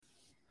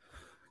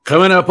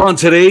Coming up on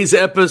today's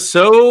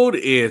episode,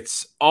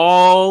 it's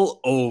all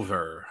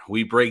over.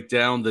 We break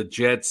down the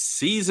Jets'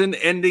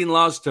 season-ending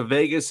loss to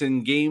Vegas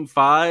in Game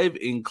 5,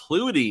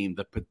 including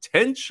the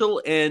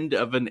potential end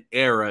of an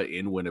era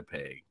in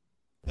Winnipeg.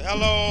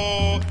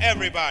 Hello,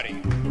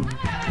 everybody.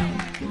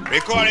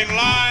 Recording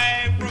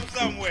live from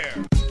somewhere.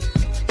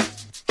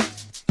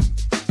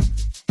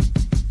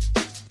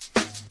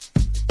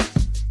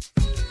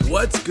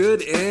 What's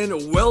good,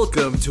 and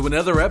welcome to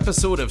another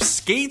episode of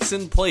Skates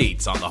and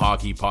Plates on the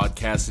Hockey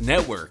Podcast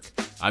Network.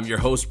 I'm your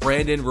host,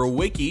 Brandon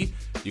Rowicki.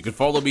 You can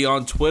follow me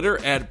on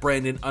Twitter at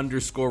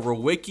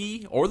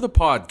Brandon_Rowicki or the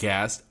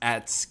podcast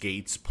at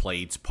Skates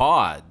Plates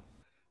Pod.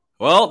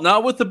 Well,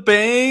 not with a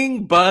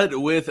bang,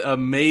 but with a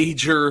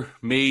major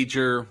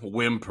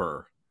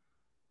whimper.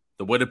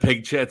 The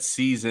Winnipeg Jets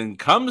season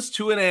comes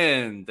to an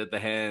end at the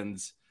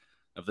hands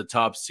of the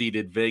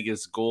top-seeded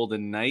Vegas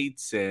Golden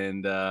Knights,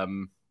 and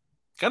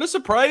kind of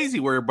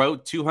surprising. We're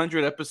about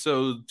 200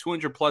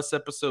 plus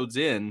episodes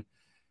in,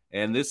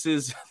 and this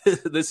is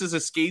a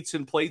Skates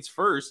and Plates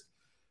first.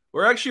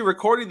 We're actually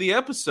recording the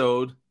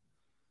episode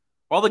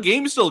while the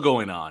game's still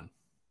going on.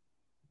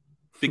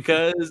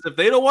 Because if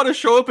they don't want to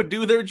show up and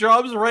do their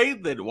jobs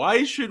right, then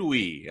why should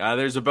we?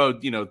 There's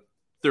about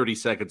 30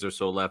 seconds or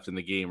so left in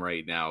the game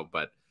right now,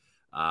 but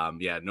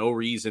no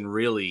reason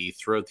really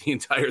throughout the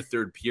entire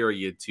third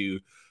period to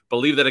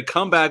believe that a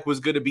comeback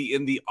was going to be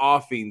in the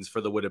offings for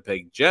the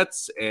Winnipeg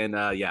Jets. And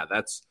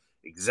that's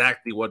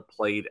exactly what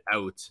played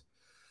out.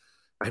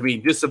 I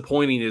mean,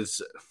 disappointing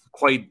is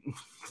quite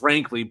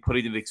frankly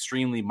putting it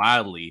extremely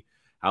mildly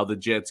how the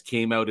Jets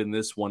came out in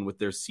this one with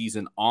their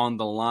season on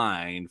the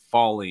line,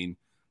 falling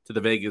to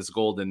the Vegas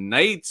Golden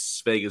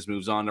Knights. Vegas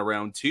moves on to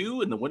round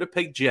 2, and the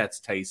Winnipeg Jets,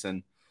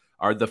 Tyson,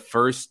 are the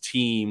first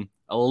team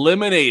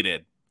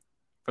eliminated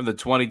from the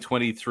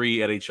 2023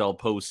 NHL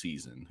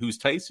postseason. Who's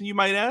Tyson, you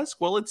might ask?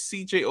 Well, it's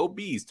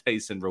CJOB's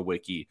Tyson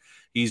Rowicki.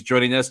 He's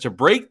joining us to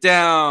break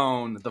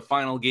down the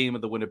final game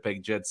of the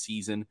Winnipeg Jets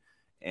season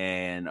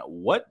and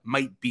what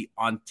might be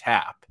on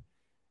tap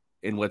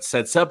in what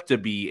sets up to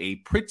be a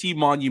pretty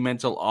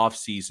monumental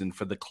offseason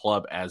for the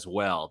club as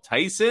well.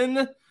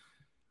 Tyson,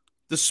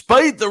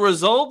 despite the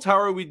result, how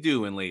are we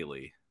doing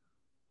lately?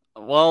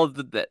 Well,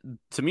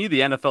 to me,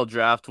 the NFL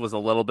draft was a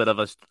little bit of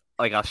a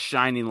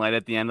shining light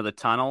at the end of the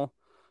tunnel.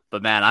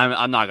 But man,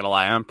 I'm not gonna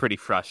lie, I'm pretty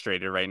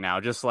frustrated right now.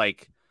 Just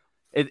like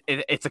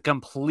it's a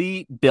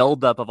complete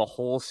buildup of a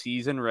whole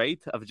season,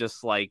 right? Of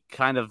just like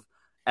kind of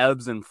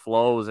ebbs and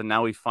flows, and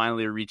now we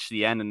finally reached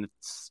the end, and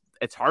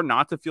it's hard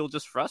not to feel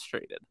just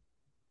frustrated.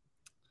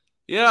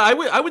 Yeah,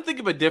 I would think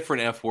of a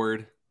different F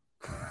word.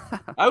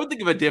 I would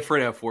think of a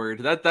different F word.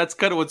 That's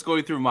kind of what's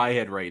going through my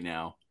head right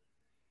now.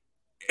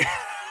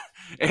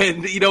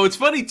 And it's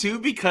funny too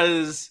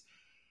because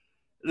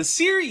the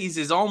series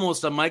is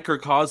almost a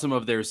microcosm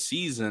of their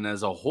season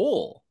as a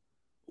whole,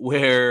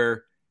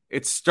 where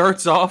it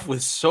starts off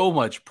with so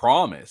much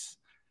promise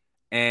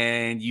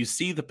and you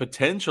see the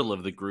potential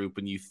of the group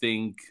and you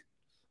think,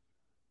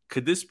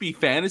 could this be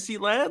fantasy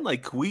land?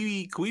 Like, could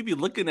we be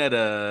looking at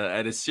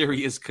a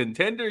serious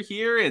contender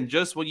here? And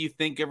just when you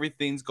think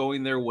everything's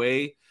going their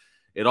way,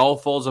 it all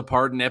falls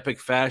apart in epic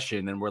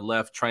fashion, and we're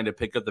left trying to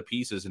pick up the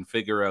pieces and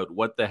figure out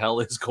what the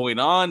hell is going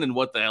on and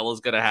what the hell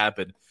is going to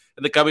happen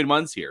in the coming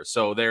months here.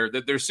 So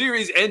their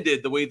series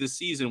ended the way the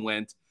season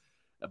went,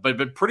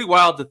 but pretty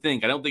wild to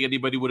think. I don't think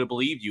anybody would have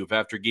believed you if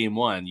after game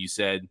 1 you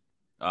said,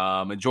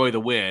 enjoy the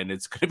win.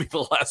 It's going to be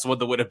the last one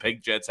the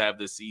Winnipeg Jets have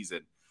this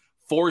season.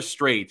 4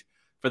 straight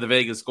for the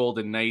Vegas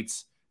Golden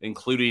Knights,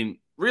 including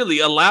really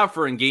a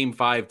laugher in game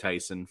 5,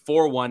 Tyson.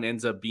 4-1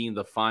 ends up being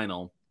the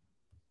final.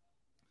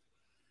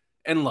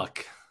 And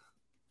look,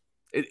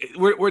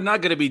 we're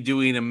not going to be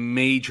doing a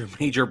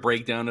major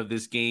breakdown of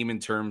this game in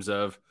terms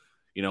of,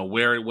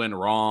 where it went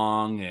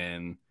wrong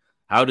and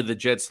how did the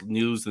Jets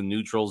lose the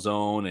neutral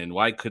zone and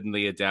why couldn't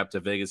they adapt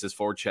to Vegas's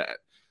forechat.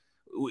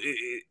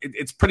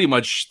 It's pretty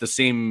much the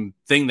same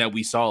thing that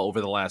we saw over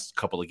the last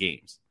couple of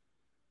games.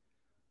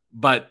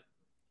 But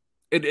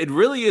it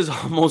really is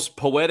almost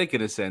poetic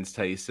in a sense,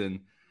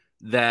 Tyson,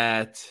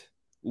 that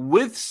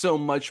with so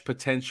much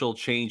potential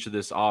change to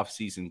this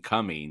offseason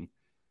coming,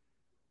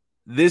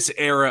 this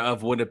era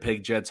of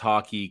Winnipeg Jets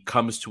hockey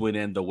comes to an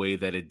end the way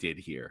that it did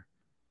here.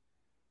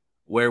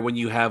 Where when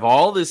you have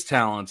all this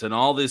talent and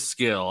all this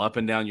skill up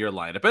and down your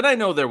lineup, and I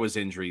know there was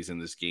injuries in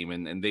this game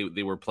and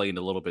they were playing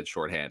a little bit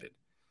shorthanded.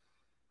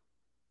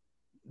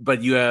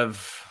 But you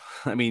have,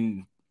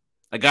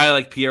 a guy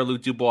like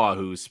Pierre-Luc Dubois,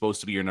 who's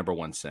supposed to be your number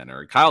 1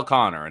 center, Kyle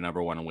Connor, a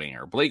number 1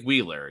 winger, Blake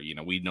Wheeler,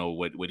 we know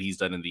what he's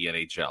done in the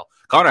NHL,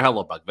 Connor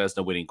Hellebuyck,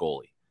 Vezina winning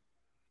goalie.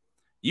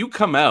 You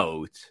come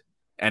out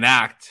and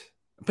act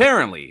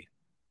apparently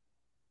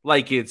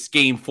like it's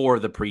game 4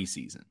 of the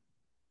preseason,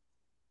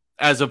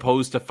 as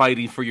opposed to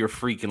fighting for your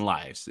freaking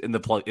lives in the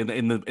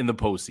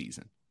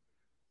postseason.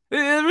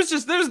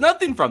 There's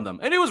nothing from them,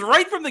 and it was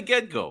right from the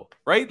get-go,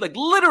 right? Like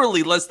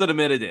literally less than a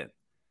minute in,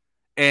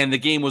 and the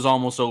game was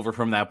almost over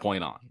from that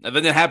point on. And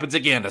then it happens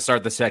again to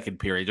start the second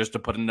period, just to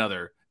put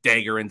another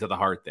dagger into the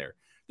heart there.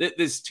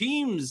 This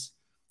team's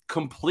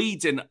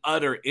complete and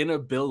utter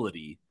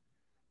inability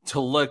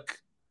to look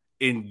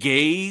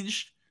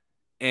engaged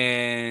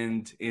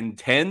and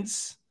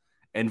intense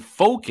and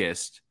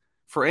focused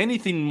for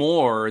anything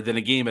more than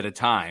a game at a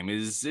time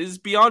is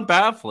beyond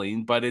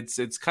baffling, but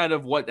it's kind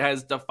of what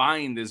has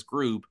defined this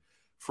group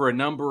for a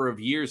number of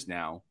years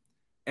now.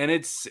 And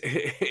it's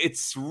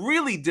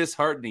really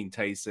disheartening,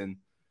 Tyson,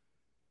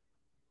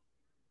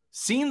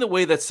 seeing the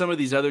way that some of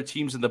these other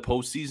teams in the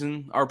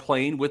postseason are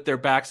playing with their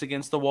backs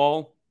against the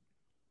wall.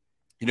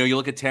 You know, you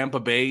look at Tampa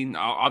Bay,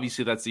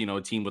 obviously that's, you know,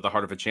 a team with the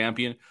heart of a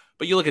champion,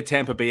 but you look at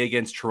Tampa Bay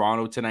against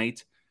Toronto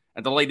tonight,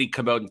 and the Lightning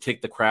come out and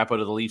kick the crap out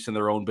of the Leafs in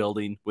their own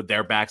building with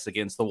their backs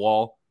against the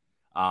wall.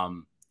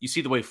 You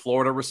see the way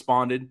Florida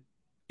responded,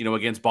 you know,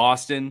 against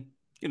Boston.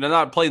 You know,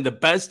 not playing the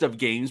best of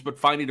games, but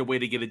finding a way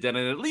to get it done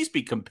and at least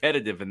be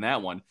competitive in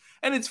that one.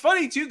 And it's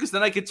funny, too, because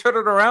then I could turn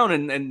it around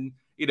and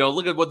you know,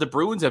 look at what the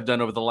Bruins have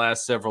done over the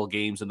last several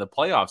games in the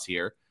playoffs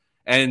here.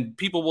 And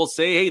people will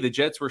say, hey, the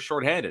Jets were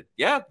shorthanded.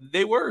 Yeah,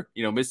 they were.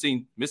 You know,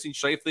 missing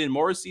Scheifele and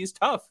Morrissey is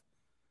tough.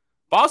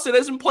 Boston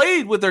hasn't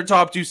played with their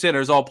top two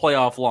centers all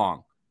playoff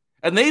long.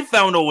 And they've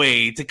found a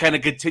way to kind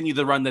of continue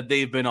the run that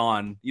they've been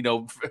on, you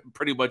know,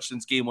 pretty much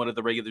since game one of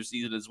the regular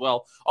season as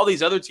well. All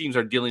these other teams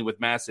are dealing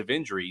with massive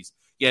injuries,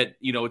 yet,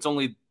 you know, it's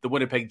only the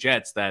Winnipeg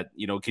Jets that,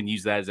 you know, can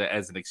use that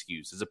as an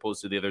excuse, as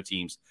opposed to the other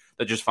teams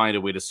that just find a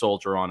way to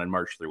soldier on and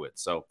march through it.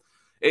 So,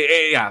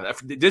 yeah,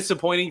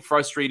 disappointing,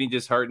 frustrating,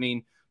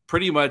 disheartening,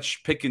 pretty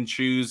much pick and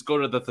choose, go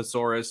to the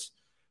thesaurus,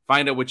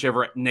 find out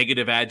whichever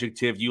negative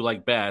adjective you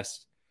like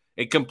best.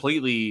 It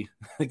completely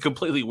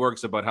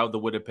works about how the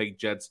Winnipeg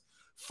Jets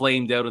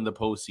flamed out in the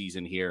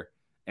postseason here.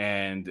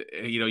 And,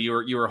 you know,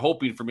 you were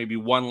hoping for maybe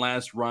one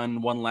last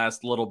run, one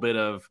last little bit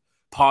of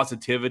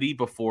positivity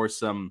before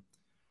some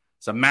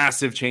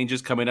massive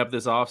changes coming up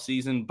this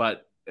offseason,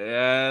 but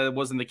it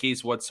wasn't the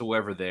case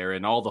whatsoever there.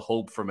 And all the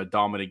hope from a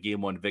dominant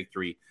game one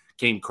victory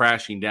came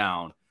crashing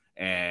down,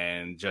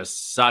 and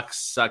just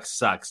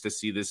sucks to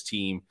see this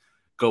team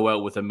go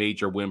out with a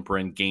major whimper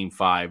in game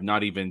 5,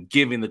 not even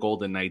giving the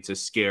Golden Knights a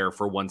scare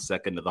for 1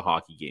 second of the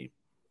hockey game.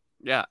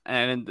 Yeah,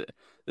 and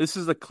this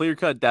is the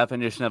clear-cut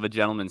definition of a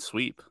gentleman's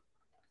sweep,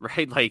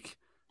 right? Like,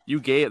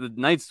 the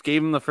Knights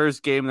gave them the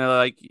first game, and they're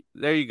like,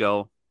 there you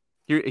go.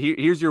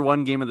 Here's your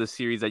one game of the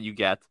series that you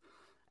get.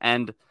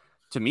 And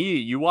to me,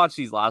 you watch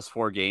these last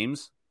 4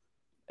 games,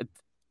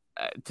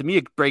 to me,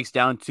 it breaks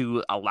down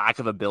to a lack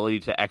of ability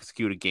to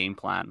execute a game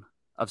plan.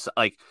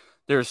 Like,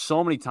 there's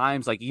so many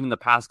times, like even the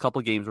past couple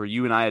of games where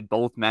you and I had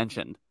both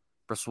mentioned,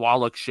 Brossoit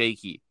looks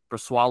shaky.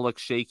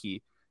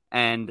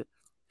 And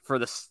for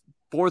the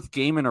 4th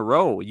game in a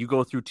row, you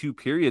go through 2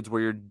 periods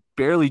where you're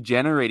barely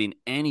generating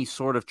any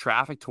sort of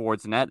traffic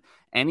towards the net,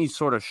 any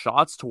sort of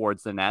shots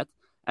towards the net.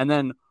 And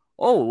then,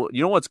 oh,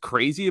 you know what's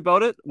crazy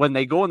about it? When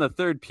they go in the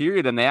 3rd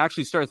period and they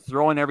actually start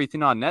throwing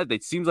everything on net,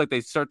 it seems like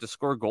they start to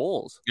score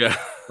goals. Yeah.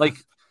 like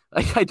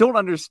I don't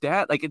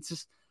understand. Like,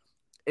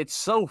 it's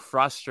so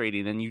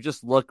frustrating. And you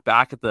just look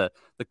back at the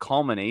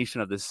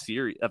culmination of this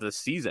series, of the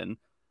season,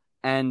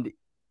 and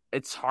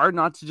it's hard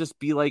not to just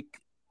be like,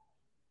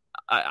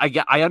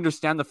 I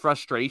understand the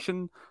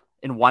frustration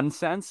in one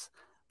sense,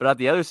 but at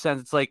the other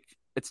sense, it's like,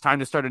 it's time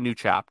to start a new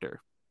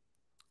chapter.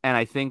 And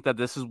I think that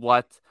this is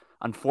what,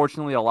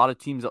 unfortunately, a lot of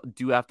teams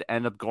do have to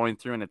end up going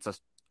through, and it's a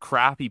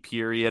crappy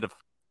period of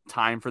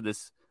time for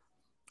this.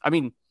 I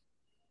mean,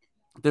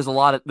 there's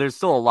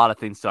still a lot of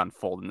things to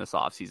unfold in this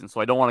offseason, so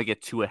I don't want to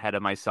get too ahead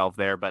of myself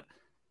there, but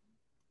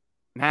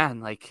man,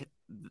 like,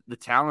 the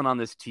talent on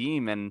this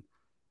team, and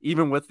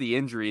even with the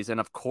injuries, and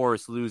of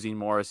course losing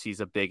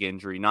Morrissey's a big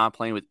injury, not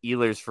playing with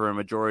Ehlers for a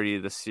majority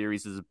of the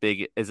series is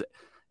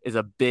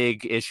a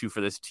big issue for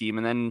this team,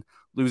 and then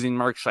losing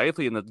Mark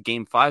Scheifele in the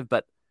game 5,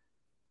 but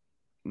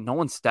no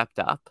one stepped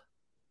up.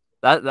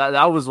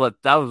 That was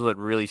what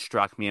really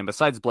struck me. And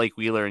besides Blake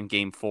Wheeler in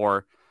game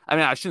 4, I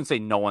mean, I shouldn't say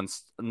no one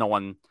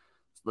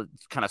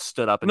kind of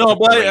stood up. No,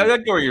 but I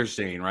get what you're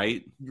saying,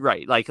 right?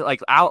 Right. Like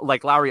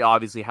Lowry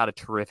obviously had a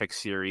terrific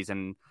series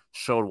and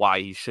showed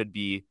why he should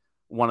be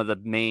one of the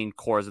main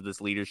cores of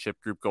this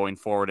leadership group going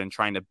forward and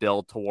trying to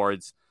build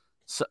towards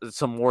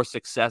some more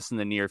success in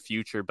the near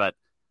future. But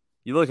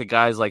you look at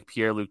guys like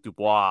Pierre-Luc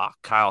Dubois,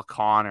 Kyle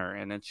Connor,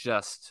 and it's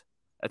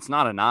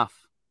not enough.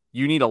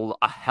 You need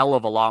a hell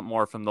of a lot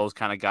more from those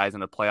kind of guys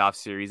in a playoff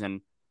series.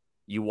 And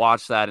you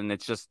watch that, and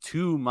it's just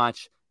too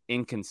much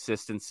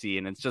inconsistency.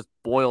 And it just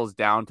boils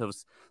down to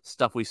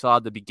stuff we saw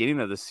at the beginning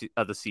of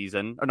the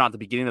season, or not the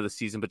beginning of the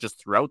season, but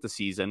just throughout the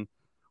season,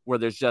 where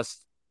there's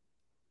just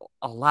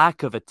a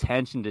lack of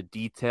attention to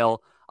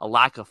detail, a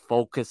lack of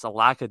focus, a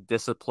lack of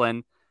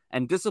discipline.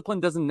 And discipline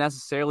doesn't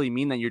necessarily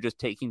mean that you're just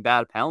taking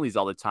bad penalties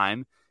all the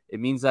time. It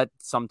means that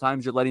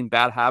sometimes you're letting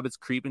bad habits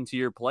creep into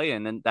your play,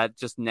 and then that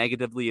just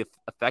negatively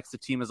affects the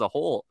team as a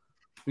whole.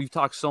 We've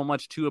talked so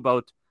much, too,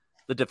 about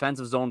the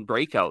defensive zone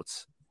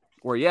breakouts,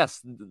 where, yes,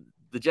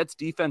 the Jets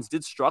defense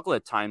did struggle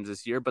at times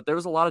this year, but there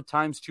was a lot of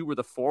times, too, where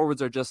the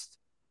forwards they're just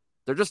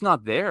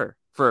not there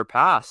for a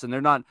pass, and they're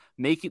not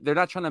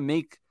trying to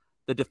make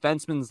the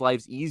defensemen's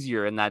lives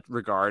easier in that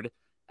regard,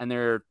 and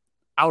they're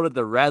out of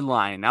the red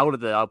line, out of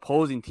the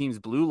opposing team's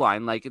blue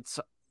line. Like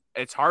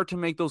it's hard to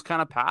make those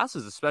kind of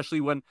passes, especially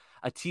when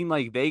a team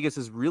like Vegas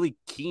is really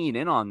keen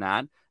in on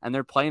that, and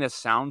they're playing a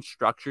sound,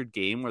 structured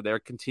game where they're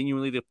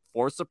continually to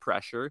force the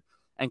pressure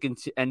and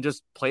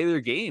just play their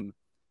game.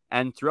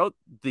 And throughout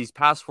these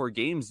past 4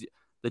 games,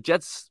 the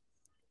Jets,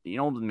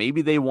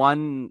 maybe they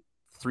won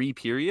 3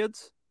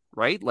 periods,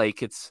 right?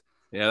 Like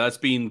that's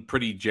being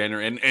pretty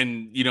generous.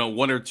 And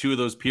 1 or 2 of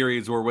those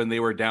periods were when they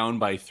were down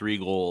by 3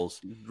 goals.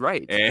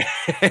 Right.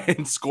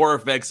 And score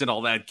effects and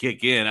all that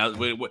kick in.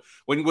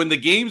 When the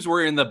games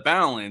were in the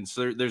balance,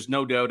 there's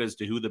no doubt as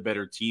to who the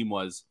better team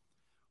was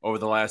over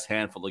the last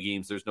handful of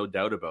games. There's no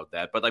doubt about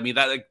that. But I mean,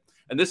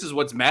 and this is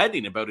what's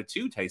maddening about it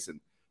too, Tyson.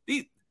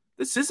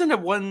 This isn't a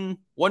one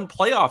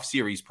playoff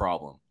series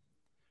problem.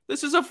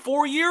 This is a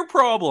 4-year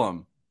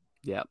problem.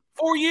 Yeah.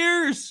 4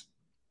 years,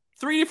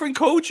 3 different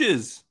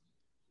coaches.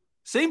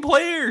 Same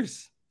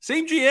players,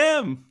 same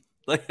GM.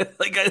 What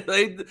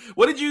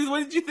did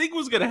you think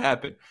was going to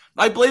happen?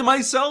 I blame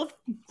myself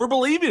for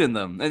believing in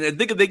them, and I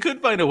think they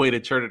could find a way to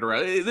turn it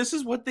around. This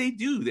is what they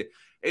do,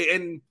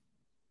 and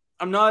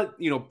I'm not,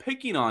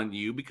 picking on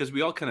you because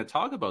we all kind of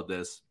talk about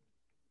this,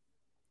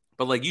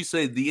 but like you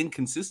say, the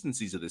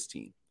inconsistencies of this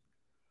team,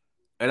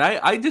 and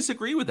I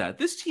disagree with that.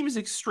 This team is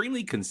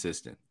extremely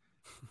consistent.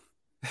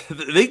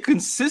 They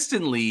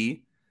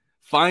consistently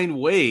find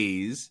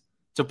ways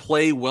to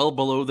play well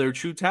below their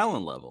true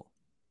talent level.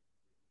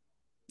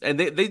 And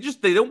they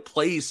don't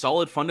play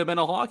solid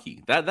fundamental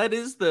hockey. That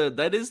is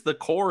the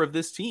core of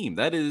this team.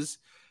 That is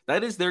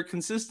their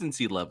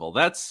consistency level.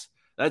 That's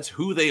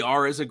who they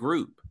are as a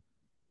group.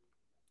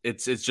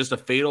 It's just a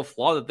fatal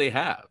flaw that they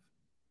have.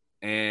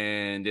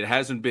 And it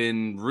hasn't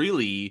been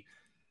really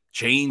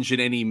changed in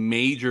any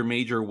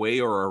major way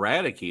or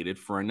eradicated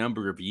for a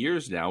number of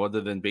years now, other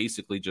than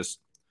basically just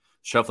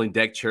shuffling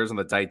deck chairs on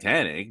the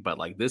Titanic. But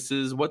like, this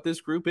is what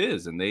this group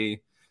is, and they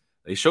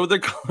showed their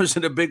colors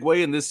in a big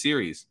way in this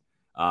series.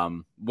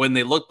 When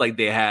they looked like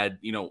they had,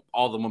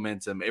 all the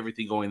momentum,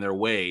 everything going their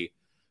way,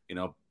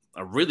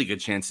 a really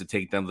good chance to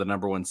take them to the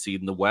number 1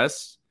 seed in the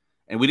West.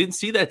 And we didn't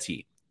see that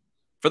team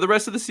for the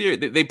rest of the series.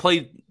 They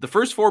played the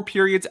first 4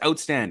 periods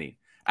outstanding.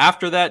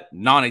 After that,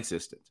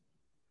 non-existent,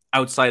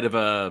 outside of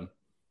a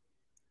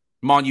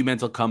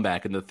monumental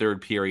comeback in the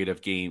 3rd period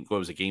of game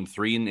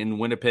 3 in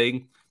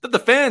Winnipeg, that the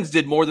fans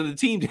did more than the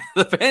team did.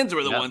 The fans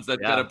were the ones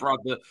that kind of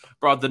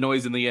brought the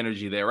noise and the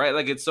energy there, right?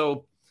 Like, it's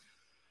so,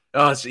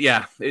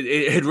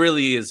 it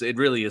really is. It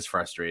really is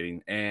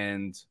frustrating.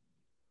 And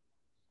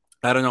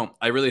I don't know.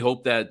 I really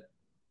hope that,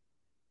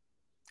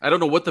 I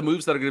don't know what the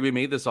moves that are going to be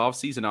made this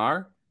offseason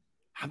are.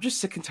 I'm just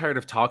sick and tired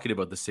of talking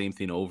about the same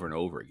thing over and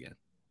over again.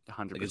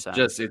 100%.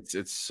 Like,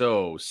 it's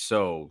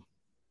so,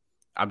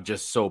 I'm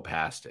just so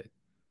past it.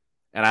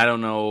 And I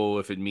don't know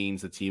if it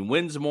means the team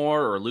wins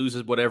more or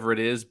loses, whatever it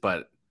is,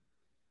 but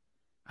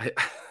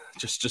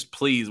just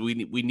please,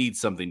 we need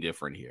something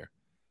different here.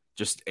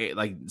 Just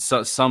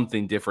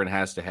something different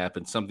has to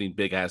happen. Something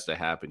big has to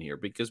happen here,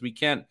 because we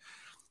can't.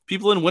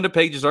 People in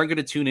Winnipeg just aren't going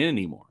to tune in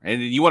anymore.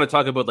 And you want to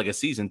talk about like a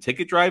season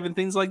ticket drive and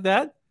things like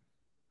that?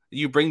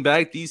 You bring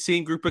back these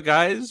same group of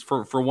guys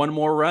for one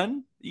more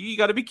run? You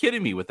got to be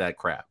kidding me with that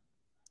crap.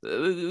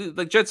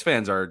 Like, Jets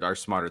fans are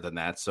smarter than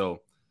that.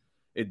 So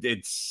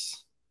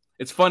it's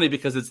funny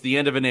because it's the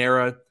end of an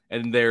era,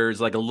 and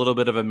there's like a little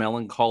bit of a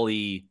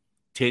melancholy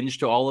tinge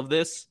to all of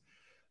this.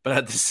 But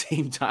at the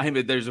same time,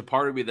 there's a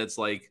part of me that's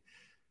like,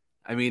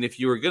 I mean, if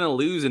you were going to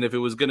lose and if it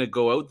was going to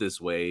go out this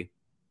way,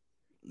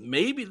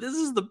 maybe this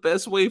is the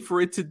best way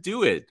for it to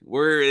do it,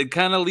 where it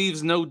kind of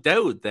leaves no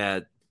doubt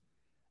that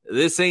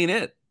this ain't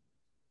it.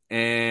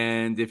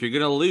 And if you're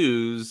going to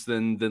lose,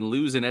 then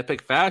lose in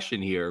epic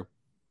fashion here.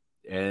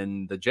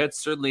 And the Jets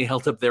certainly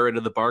held up their end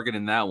of the bargain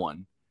in that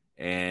one.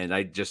 And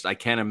I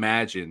can't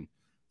imagine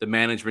the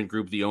management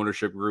group, the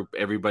ownership group,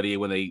 everybody,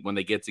 when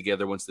they get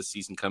together once the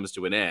season comes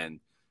to an end,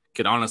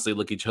 can honestly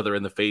look each other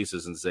in the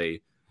faces and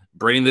say,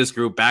 bringing this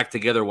group back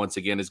together once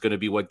again is going to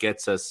be what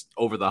gets us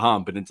over the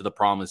hump and into the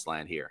promised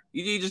land here.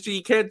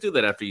 You can't do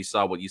that after you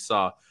saw what you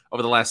saw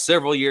over the last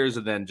several years,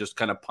 and then just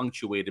kind of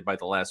punctuated by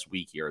the last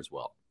week here as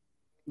well.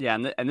 Yeah,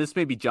 and this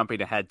may be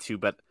jumping ahead too,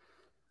 but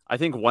I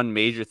think one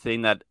major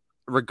thing that,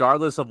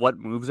 regardless of what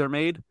moves are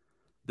made,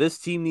 this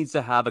team needs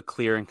to have a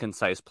clear and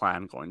concise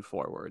plan going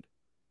forward.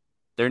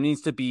 There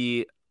needs to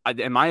be,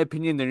 in my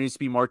opinion, there needs to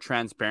be more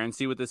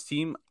transparency with this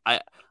team.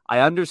 I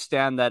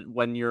understand that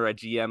when you're a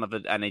GM of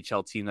an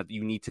NHL team, that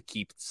you need to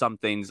keep some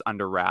things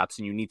under wraps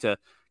and you need to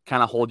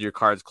kind of hold your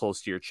cards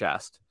close to your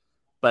chest.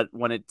 But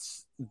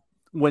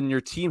when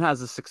your team has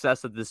the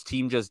success that this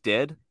team just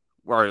did,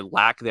 or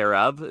lack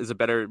thereof is a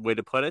better way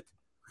to put it,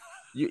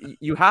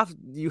 you have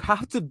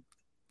to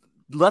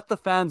let the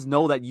fans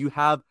know that you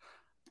have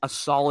a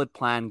solid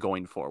plan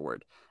going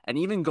forward. And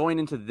even going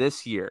into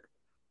this year,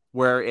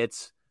 where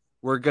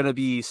we're going to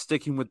be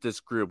sticking with this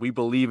group, we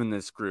believe in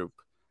this group.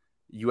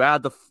 You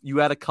add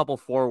a couple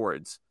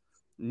forwards.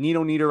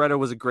 Nino Niederreiter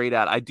was a great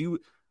add. Nino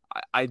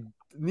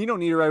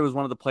Niederreiter was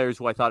one of the players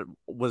who I thought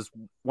was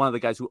one of the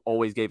guys who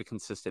always gave a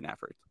consistent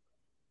effort.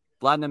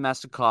 Vladimir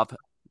Mestikov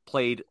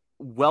played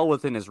well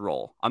within his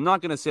role. I'm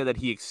not going to say that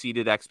he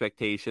exceeded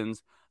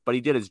expectations, but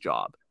he did his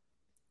job.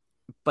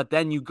 But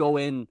then you go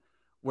in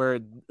where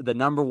the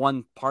number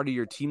one part of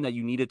your team that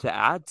you needed to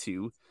add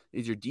to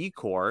is your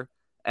D-core,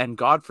 and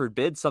God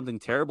forbid something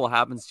terrible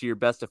happens to your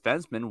best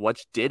defenseman,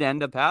 which did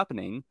end up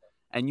happening,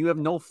 and you have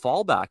no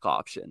fallback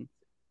option.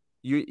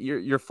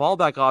 Your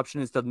fallback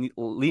option is to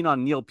lean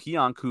on Neil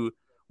Pionk, who,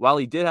 while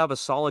he did have a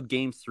solid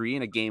game 3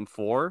 and a game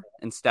 4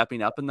 and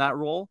stepping up in that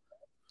role,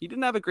 he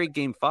didn't have a great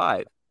game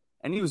 5.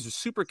 And he was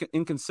super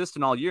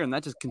inconsistent all year, and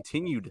that just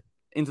continued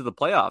into the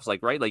playoffs.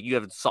 Like you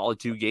have a solid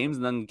 2 games,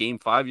 and then game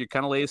 5, you're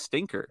kind of lay a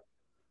stinker.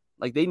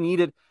 Like, they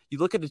needed, you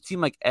look at a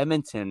team like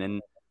Edmonton,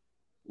 and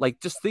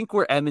like, just think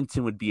where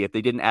Edmonton would be if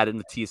they didn't add in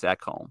Mattias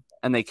Ekholm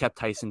and they kept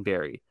Tyson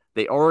Barrie.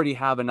 They already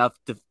have enough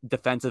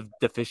defensive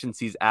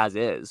deficiencies as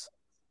is.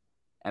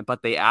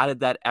 But they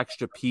added that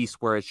extra piece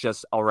where it's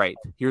just, all right,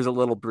 here's a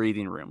little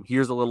breathing room.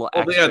 Here's a little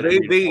extra. Yeah,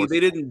 they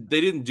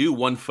didn't do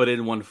 1 foot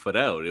in, 1 foot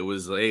out. It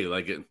was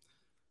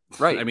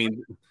right. I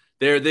mean,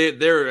 they're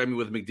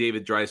with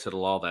McDavid, Draisaitl,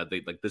 all that.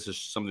 This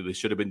is something they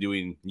should have been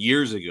doing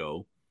years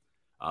ago.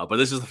 But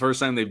this is the first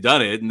time they've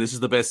done it, and this is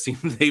the best team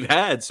they've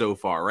had so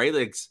far, right?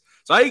 That's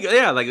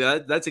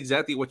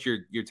exactly what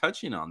you're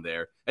touching on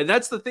there. And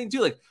that's the thing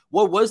too. Like,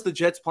 what was the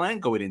Jets' plan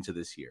going into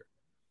this year?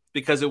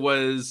 Because it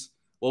was,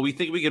 well, we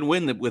think we can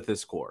win with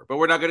this core, but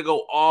we're not going to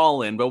go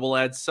all in, but we'll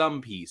add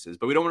some pieces.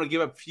 But we don't want to give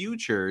up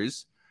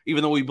futures,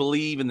 even though we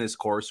believe in this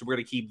core, so we're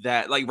going to keep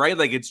that. Right?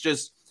 Like, it's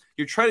just,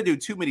 you're trying to do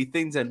too many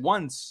things at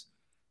once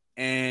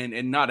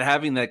and not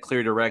having that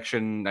clear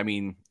direction. I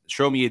mean,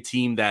 show me a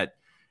team that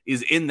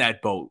is in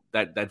that boat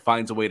that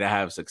finds a way to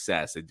have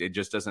success. It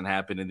just doesn't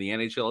happen in the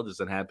NHL. It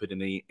doesn't happen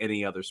in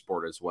any other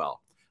sport as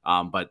well.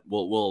 But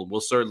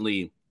we'll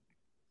certainly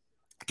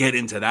get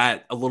into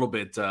that a little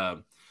bit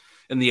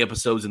in the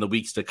episodes in the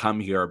weeks to come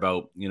here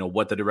about,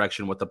 what the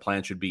direction, what the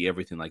plan should be,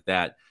 everything like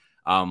that.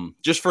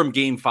 Just from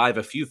game 5,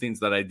 a few things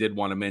that I did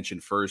want to mention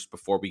first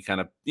before we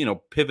kind of,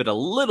 pivot a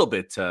little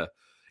bit to,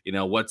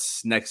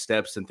 what's next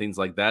steps and things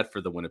like that for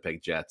the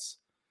Winnipeg Jets.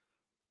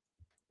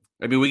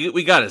 I mean,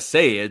 we got to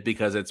say it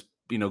because it's,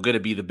 going to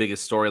be the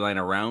biggest storyline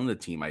around the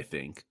team, I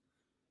think.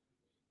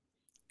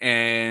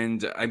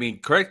 And, I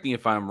mean, correct me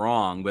if I'm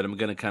wrong, but I'm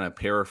going to kind of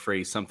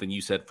paraphrase something you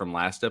said from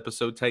last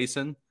episode,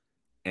 Tyson.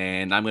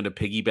 And I'm going to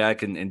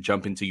piggyback and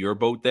jump into your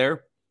boat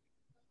there.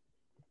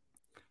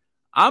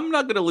 I'm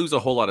not going to lose a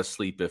whole lot of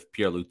sleep if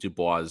Pierre-Luc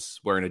Dubois is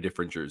wearing a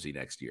different jersey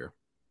next year.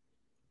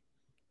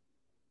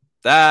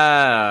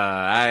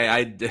 That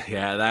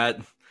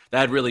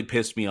really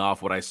pissed me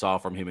off what I saw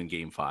from him in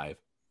game 5.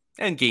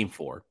 And game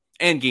 4,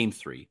 and game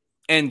 3,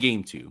 and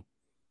game 2.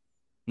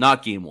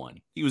 Not game 1.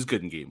 He was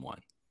good in game 1.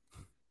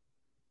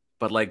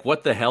 But,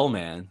 what the hell,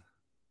 man?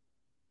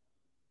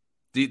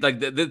 I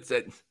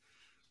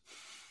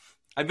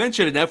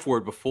mentioned an F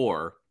word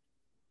before.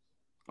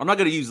 I'm not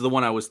going to use the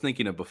one I was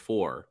thinking of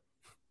before.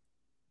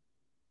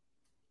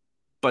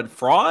 But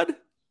fraud?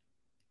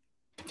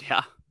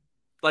 Yeah.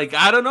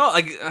 I don't know.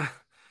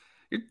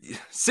 You're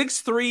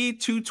 6'3",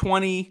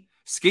 220,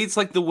 skates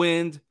like the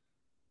wind.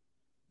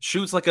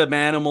 Shoots like a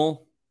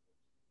manimal,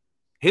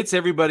 hits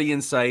everybody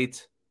in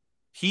sight.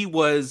 He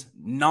was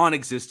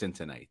non-existent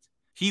tonight.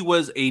 He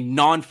was a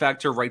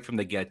non-factor right from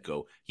the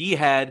get-go. He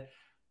had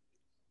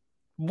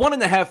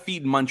 1.5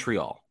 feet in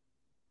Montreal.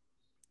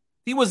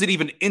 He wasn't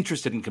even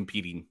interested in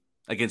competing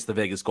against the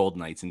Vegas Golden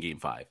Knights in game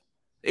 5.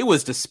 It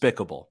was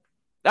despicable.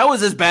 That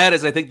was as bad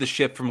as I think the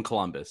ship from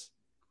Columbus.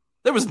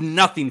 There was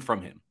nothing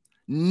from him.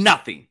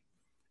 Nothing.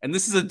 And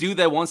this is a dude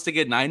that wants to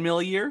get $9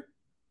 million a year?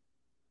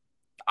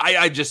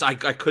 I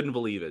couldn't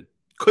believe it.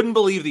 Couldn't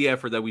believe the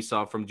effort that we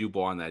saw from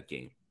Dubois in that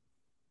game.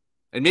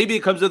 And maybe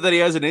it comes up that he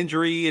has an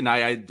injury, and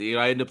I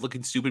end up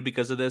looking stupid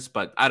because of this,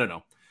 but I don't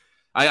know.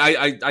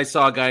 I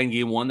saw a guy in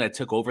game 1 that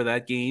took over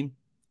that game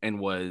and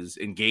was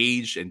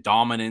engaged and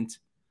dominant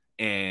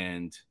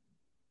and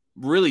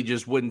really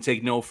just wouldn't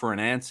take no for an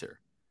answer.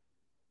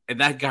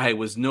 And that guy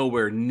was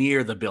nowhere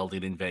near the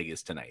building in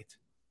Vegas tonight.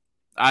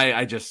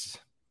 I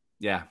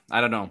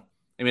don't know.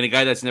 I mean, a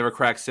guy that's never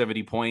cracked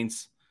 70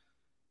 points,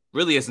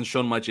 really hasn't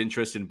shown much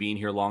interest in being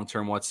here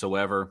long-term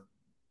whatsoever.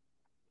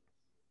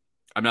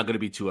 I'm not going to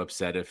be too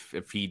upset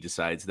if he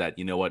decides that,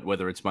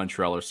 whether it's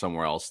Montreal or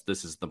somewhere else,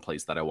 this is the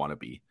place that I want to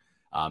be.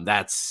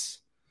 That's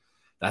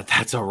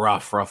a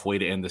rough way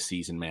to end the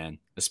season, man.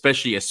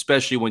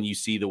 Especially when you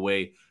see the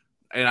way,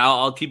 and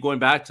I'll keep going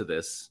back to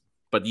this,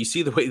 but you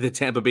see the way the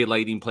Tampa Bay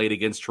Lightning played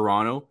against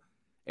Toronto,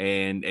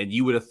 and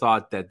you would have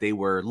thought that they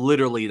were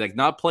literally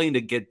not playing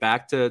to get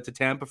back to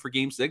Tampa for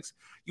game 6.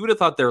 You would have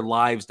thought their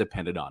lives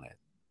depended on it.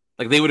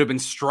 They would have been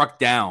struck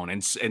down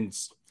and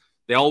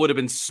they all would have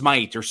been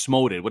smite or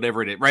smoted,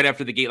 whatever it is, right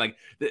after the game.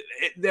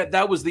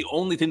 That was the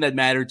only thing that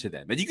mattered to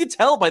them. And you could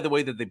tell by the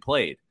way that they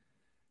played.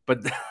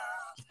 But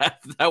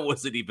that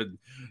wasn't even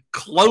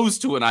close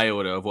to an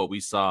iota of what we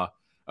saw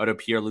out of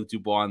Pierre-Luc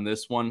Dubois in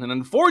this one. And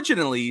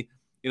unfortunately,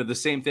 the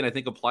same thing I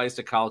think applies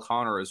to Kyle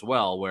Connor as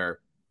well, where,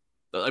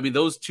 I mean,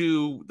 those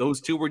two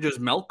were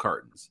just milk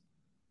cartons.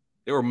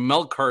 There were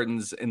milk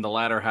cartons in the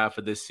latter half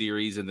of this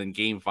series, and then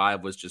Game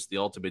 5 was just the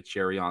ultimate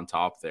cherry on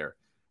top there.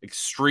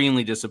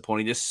 Extremely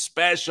disappointing,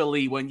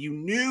 especially when you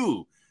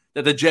knew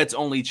that the Jets'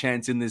 only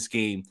chance in this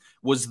game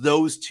was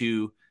those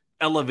two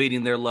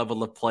elevating their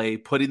level of play,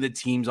 putting the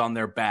teams on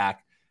their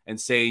back,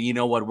 and saying, you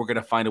know what, we're going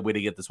to find a way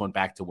to get this one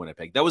back to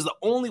Winnipeg. That was the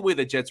only way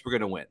the Jets were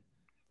going to win.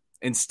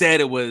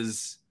 Instead, it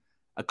was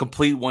a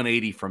complete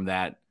 180 from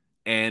that,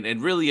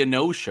 and really a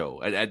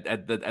no-show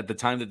at the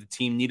time that the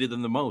team needed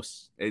them the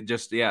most. It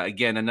just,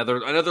 again,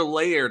 another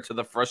layer to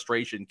the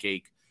frustration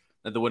cake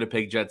that the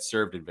Winnipeg Jets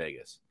served in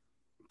Vegas.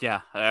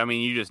 Yeah, I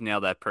mean, you just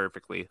nailed that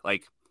perfectly.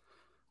 Like,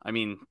 I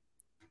mean,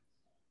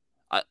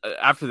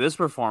 after this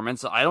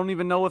performance, I don't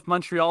even know if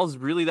Montreal is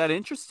really that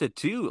interested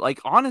too.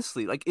 Like,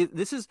 honestly, like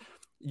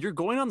you're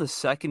going on the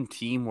second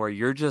team where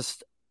you're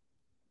just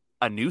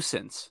a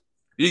nuisance.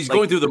 He's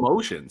going through the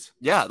motions.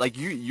 Yeah, like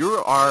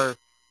you are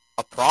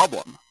a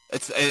problem.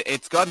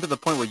 It's gotten to the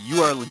point where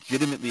you are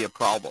legitimately a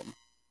problem,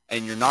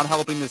 and you're not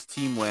helping this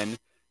team win.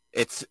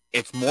 It's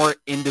more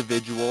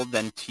individual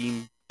than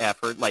team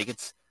effort. Like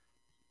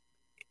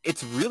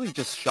it's really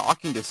just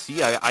shocking to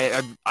see.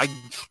 I'm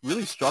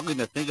really struggling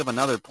to think of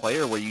another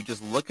player where you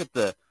just look at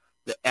the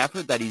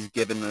effort that he's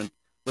given, and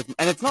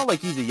it's not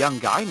like he's a young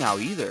guy now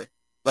either.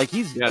 Like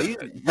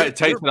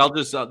Tyson, I'll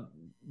just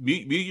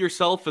mute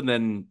yourself and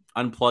then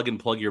unplug and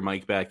plug your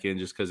mic back in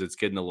just because it's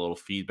getting a little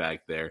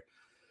feedback there.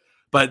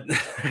 But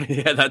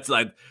yeah, that's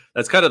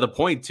kind of the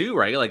point too,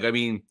 right? Like, I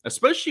mean,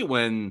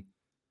 especially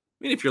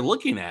if you're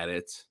looking at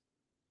it,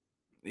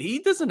 he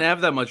doesn't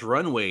have that much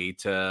runway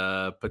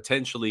to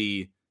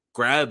potentially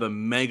grab a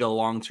mega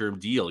long-term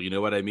deal. You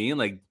know what I mean?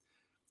 Like,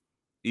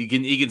 you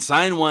can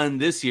sign one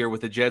this year with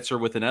the Jets or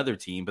with another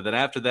team, but then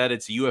after that,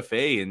 it's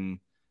UFA. And,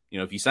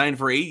 if you sign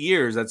for 8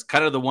 years, that's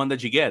kind of the one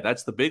that you get.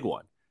 That's the big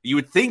one. You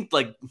would think,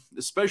 like,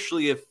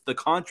 especially if the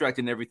contract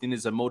and everything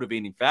is a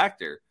motivating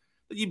factor,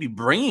 that you'd be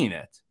bringing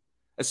it,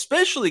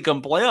 especially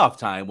come playoff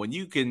time when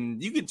you can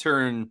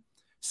turn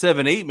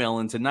 7-8 mil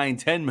into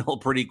 9-10 mil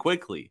pretty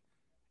quickly.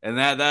 And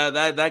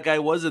that guy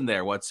wasn't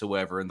there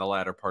whatsoever in the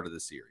latter part of the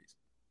series.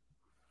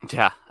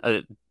 Yeah.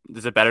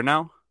 Is it better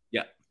now?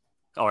 Yeah.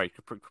 All right.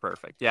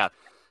 Perfect. Yeah.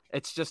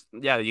 It's just,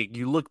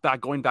 you look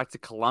back, going back to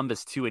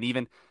Columbus too. And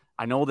even,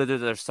 I know that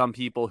there's some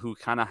people who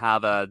kind of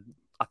have a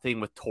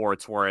thing with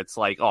Torts where it's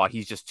like, oh,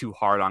 he's just too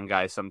hard on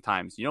guys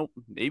sometimes.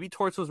 Maybe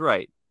Torts was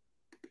right?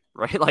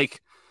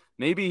 Like,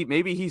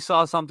 maybe he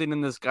saw something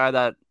in this guy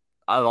that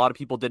a lot of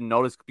people didn't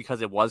notice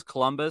because it was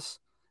Columbus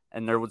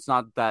and there was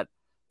not that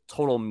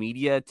total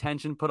media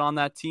attention put on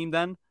that team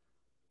then.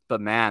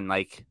 But man,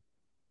 like,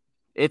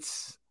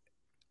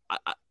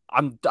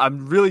 I'm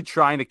really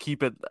trying to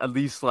keep it at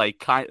least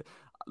like a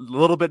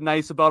little bit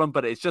nice about him,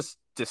 but it's just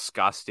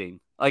disgusting.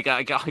 Like,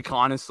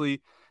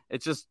 honestly,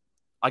 it's just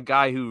a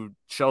guy who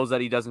shows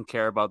that he doesn't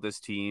care about this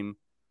team.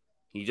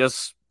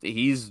 He's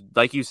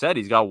like you said,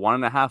 he's got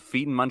 1.5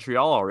 feet in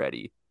Montreal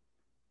already.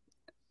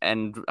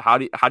 And how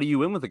do you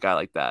win with a guy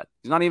like that?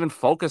 He's not even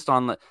focused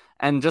on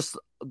and just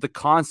the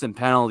constant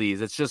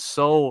penalties. It's just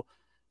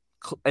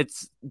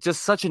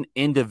such an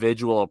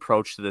individual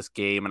approach to this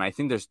game. And I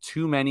think there's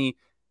too many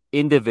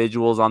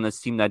individuals on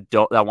this team that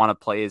want to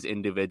play as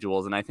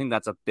individuals. And I think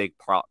that's a big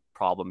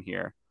problem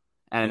here.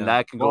 And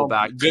that can go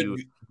back to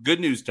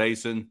good news,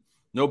 Tyson.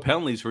 No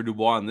penalties for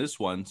Dubois in this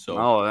one.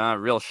 So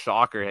real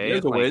shocker. Hey,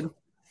 there's a win.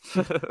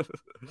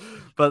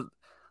 But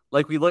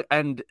like we look,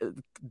 and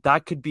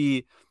that could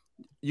be,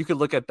 you could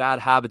look at bad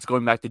habits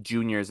going back to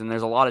juniors. And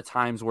there's a lot of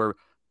times where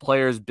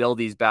players build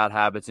these bad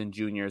habits in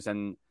juniors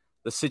and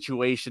the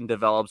situation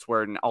develops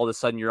where all of a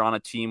sudden you're on a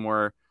team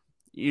where,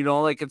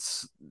 like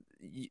it's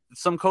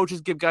some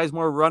coaches give guys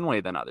more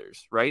runway than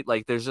others, right?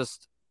 Like there's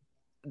just,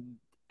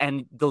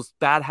 and those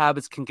bad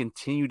habits can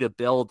continue to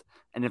build.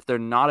 And if they're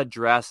not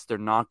addressed, they're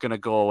not going to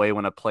go away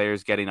when a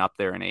player's getting up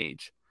there in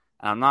age.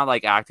 And I'm not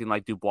like acting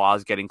like Dubois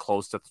is getting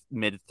close to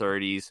mid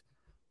 30s,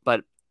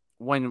 but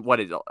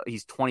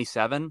he's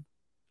 27,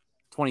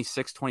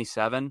 26,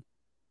 27.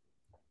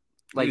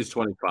 Like he's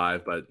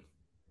 25, but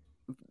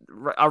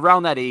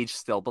around that age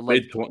still, but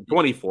like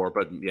 24,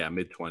 but yeah,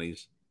 mid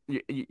 20s.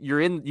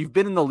 You've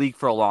been in the league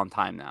for a long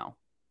time now.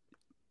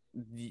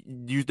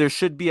 There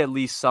should be at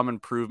least some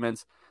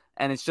improvements.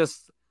 And it's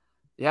just,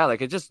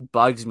 it just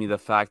bugs me the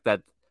fact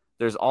that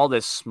there's all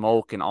this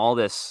smoke and all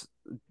this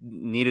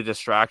needed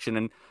distraction.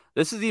 And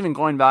this is even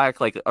going back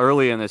like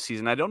early in the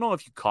season. I don't know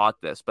if you caught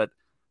this, but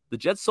the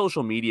Jets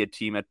social media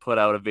team had put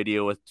out a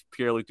video with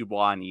Pierre-Luc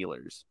Dubois and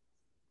Ehlers.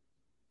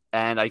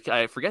 And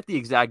I forget the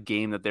exact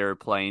game that they were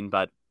playing,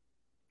 but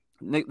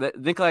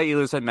Nikolai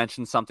Ehlers had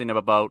mentioned something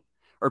about,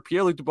 or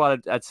Pierre-Luc Dubois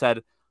had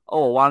said,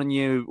 oh, why don't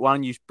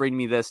you bring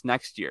me this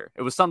next year?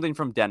 It was something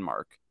from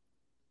Denmark.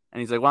 And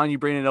he's like, why don't you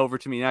bring it over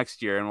to me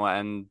next year?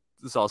 And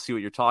so I'll see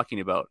what you're talking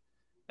about.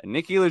 And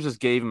Nick Ehlers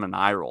just gave him an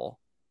eye roll.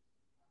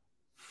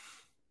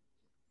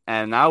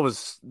 And that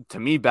was, to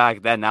me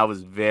back then, that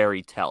was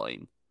very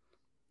telling.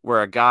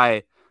 Where a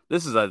guy,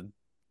 the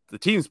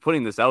team's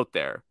putting this out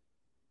there.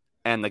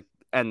 And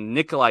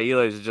Nikolai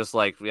Ehlers is just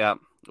like, yeah,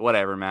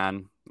 whatever,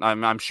 man.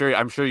 I'm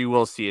sure you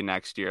will see it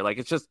next year. Like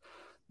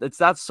it's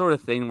that sort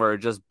of thing where it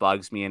just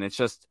bugs me, and it's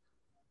just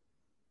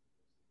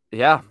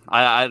yeah.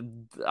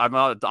 I'm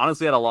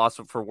honestly at a loss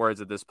for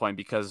words at this point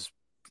because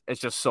it's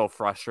just so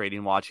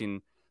frustrating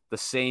watching the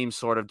same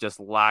sort of just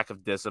lack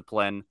of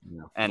discipline.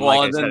 Yeah. And well,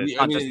 like I said, it's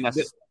not just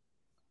necessary.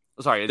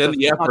 Sorry. Then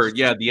the effort,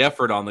 the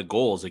effort on the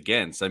goals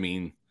against. I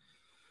mean,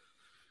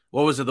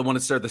 what was it? The one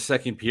that started the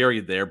second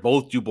period there.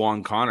 Both Dubois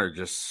and Connor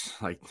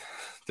just like,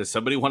 does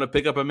somebody want to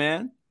pick up a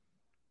man?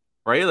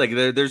 Right? Like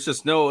there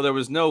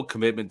was no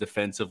commitment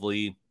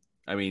defensively.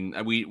 I mean,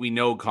 we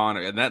know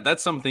Connor, and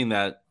that's something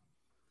that,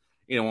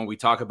 when we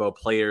talk about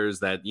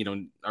players that,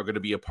 are going to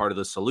be a part of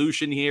the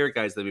solution here,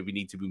 guys that maybe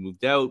need to be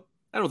moved out.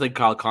 I don't think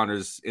Kyle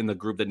Connor's in the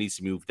group that needs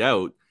to be moved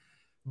out,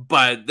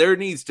 but there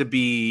needs to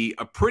be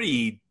a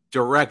pretty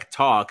direct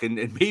talk and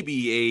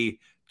maybe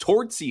a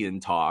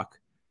Tortsian talk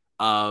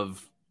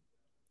of,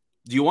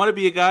 do you want to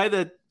be a guy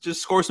that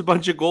just scores a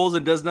bunch of goals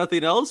and does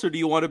nothing else? Or do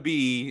you want to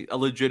be a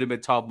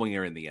legitimate top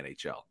winger in the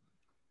NHL?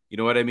 You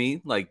know what I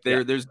mean? Like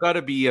there's got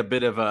to be a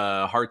bit of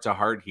a heart to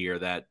heart here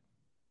that,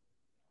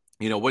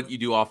 what you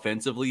do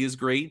offensively is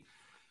great,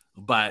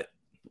 but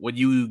when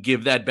you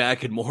give that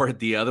back and more at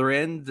the other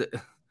end,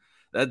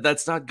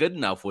 that's not good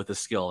enough with the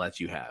skill that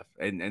you have.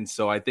 And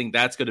so I think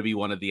that's going to be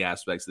one of the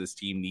aspects this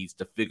team needs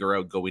to figure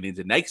out going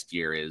into next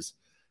year is,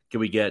 can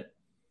we get,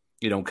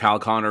 Kyle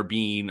Connor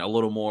being a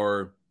little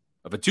more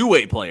of a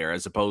two-way player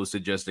as opposed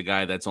to just a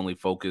guy that's only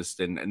focused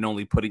and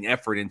only putting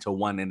effort into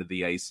one end of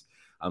the ice.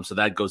 So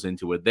that goes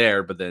into it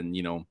there. But then,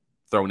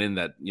 thrown in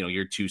that,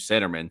 your two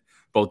centermen,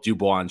 both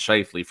Dubois and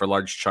Scheifele for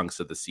large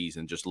chunks of the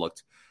season just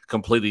looked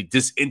completely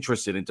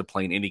disinterested into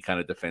playing any kind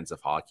of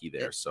defensive hockey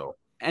there. So,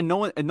 and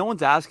no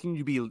one's asking you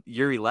to be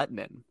Yuri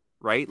Lettinen,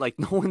 right? Like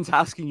no one's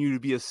asking you to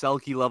be a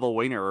Selke level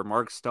winger or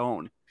Mark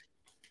Stone.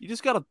 You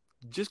just gotta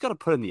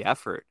put in the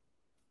effort.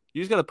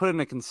 You just gotta put in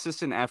a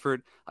consistent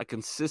effort, a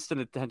consistent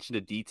attention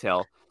to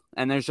detail.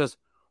 And there's just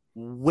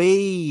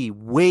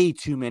way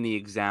too many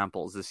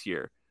examples this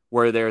year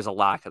where there's a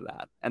lack of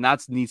that, and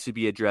that needs to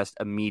be addressed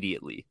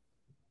immediately.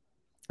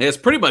 Yeah, it's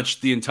pretty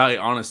much the entire,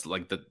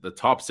 like the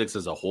top six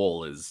as a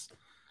whole is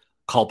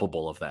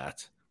culpable of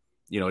that.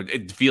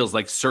 It feels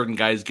like certain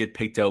guys get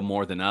picked out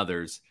more than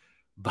others,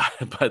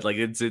 but like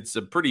it's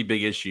a pretty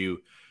big issue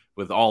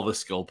with all the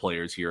skill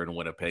players here in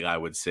Winnipeg, I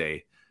would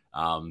say.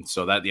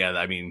 So that, yeah,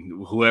 I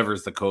mean,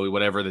 whoever's the coach,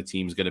 whatever the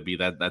team's going to be,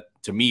 that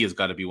to me has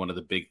got to be one of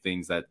the big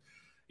things that,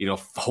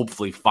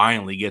 hopefully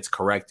finally gets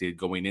corrected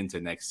going into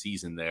next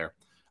season there.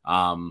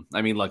 I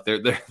mean, look,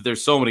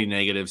 there's so many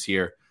negatives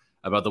here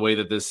about the way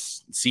that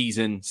this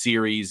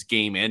series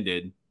game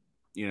ended.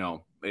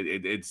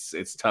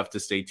 It's tough to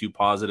stay too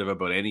positive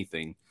about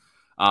anything.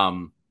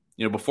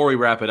 Before we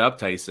wrap it up,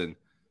 Tyson,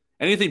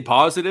 anything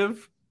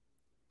positive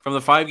from the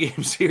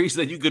 5-game series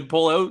that you could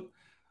pull out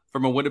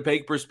from a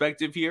Winnipeg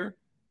perspective here?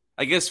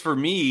 I guess for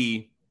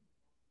me,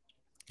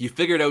 you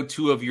figured out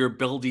two of your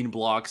building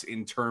blocks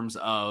in terms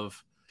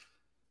of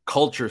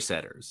culture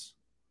setters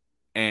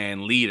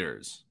and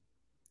leaders.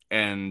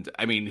 And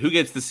I mean, who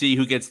gets the C,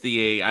 who gets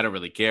the A, I don't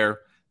really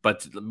care.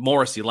 But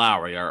Morrissey,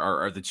 Lowry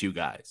are the two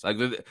guys. Like,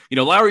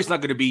 Lowry's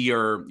not going to be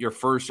your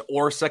first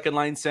or second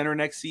line center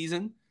next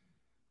season,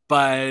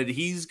 but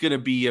he's going to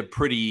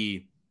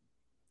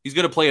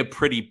play a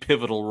pretty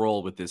pivotal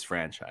role with this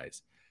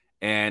franchise.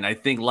 And I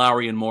think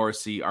Lowry and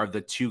Morrissey are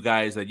the two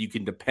guys that you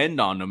can depend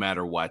on no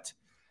matter what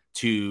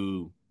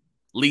to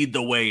lead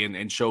the way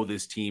and show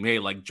this team, hey,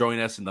 like, join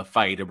us in the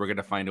fight and we're going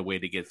to find a way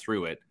to get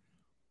through it.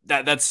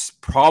 That's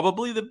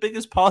probably the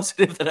biggest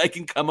positive that I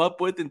can come up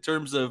with in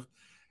terms of,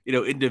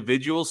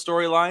 individual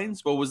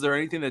storylines. But was there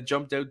anything that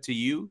jumped out to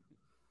you?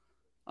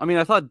 I mean,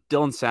 I thought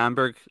Dylan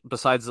Sandberg,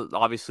 besides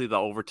obviously the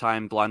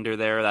overtime blunder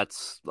there,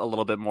 that's a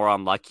little bit more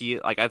unlucky.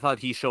 Like, I thought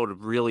he showed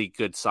really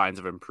good signs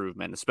of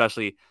improvement,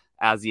 especially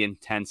as the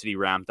intensity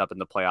ramped up in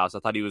the playoffs. I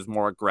thought he was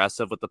more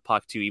aggressive with the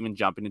puck too, even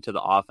jumping into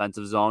the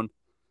offensive zone.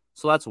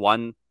 So that's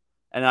one.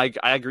 And I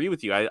agree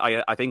with you.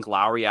 I think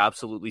Lowry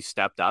absolutely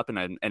stepped up in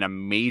a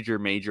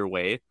major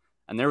way.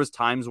 And there was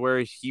times where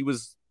he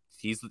was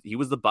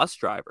the bus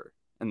driver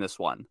in this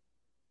one.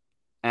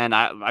 And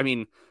I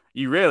mean,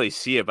 you rarely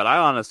see it, but I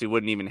honestly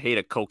wouldn't even hate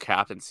a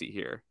co-captaincy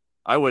here.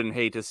 I wouldn't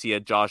hate to see a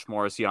Josh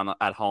Morrissey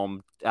at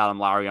home, Adam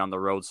Lowry on the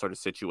road sort of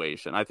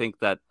situation. I think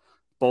that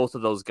both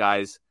of those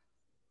guys,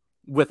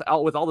 with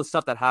all the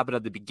stuff that happened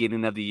at the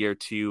beginning of the year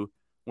too,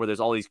 where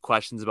there's all these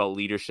questions about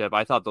leadership,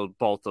 I thought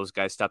both those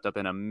guys stepped up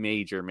in a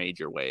major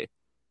way.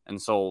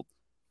 And so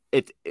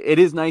it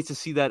is nice to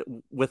see that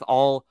with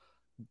all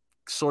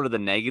sort of the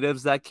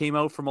negatives that came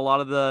out from a lot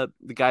of the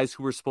guys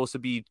who were supposed to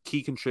be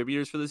key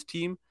contributors for this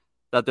team,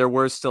 that there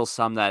were still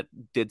some that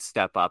did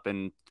step up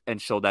and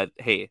show that,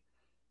 hey,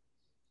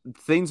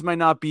 things might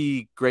not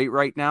be great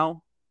right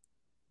now,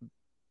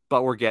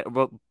 but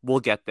we'll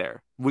get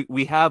there.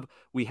 We have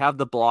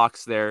the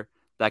blocks there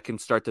that can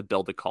start to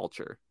build a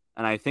culture.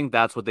 And I think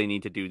that's what they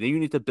need to do. They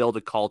need to build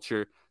a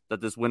culture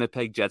that this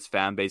Winnipeg Jets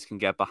fan base can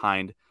get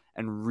behind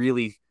and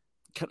really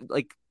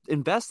like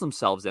invest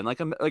themselves in. Like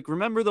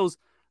remember those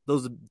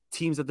those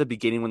teams at the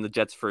beginning when the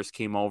Jets first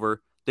came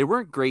over, they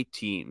weren't great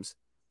teams,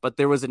 but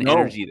there was an No.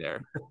 energy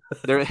there.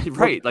 They're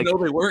right. Like, no,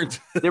 they weren't.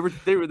 they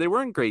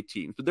weren't great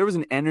teams, but there was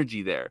an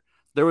energy there.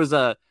 There was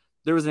an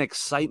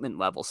excitement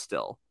level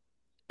still.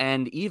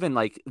 And even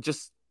like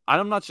just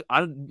I'm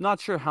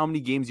not sure how many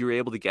games you were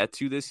able to get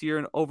to this year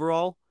and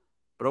overall,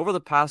 but over the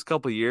past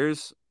couple of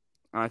years,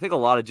 and I think a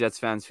lot of Jets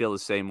fans feel the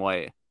same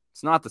way.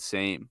 It's not the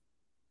same.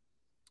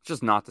 It's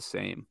just not the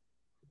same.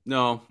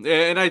 No,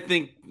 and I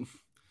think,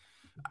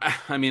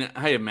 I mean,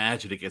 I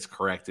imagine it gets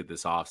corrected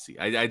this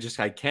offseason.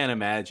 I can't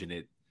imagine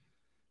it.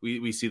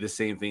 We see the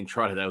same thing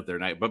trotted out there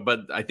night,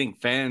 but I think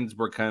fans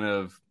were kind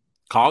of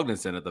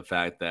cognizant of the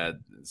fact that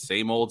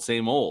same old.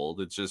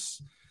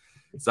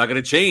 It's not going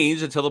to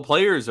change until the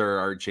players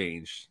are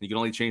changed. You can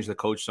only change the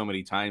coach so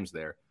many times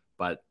there.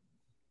 But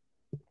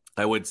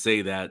I would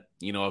say that,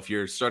 you know, if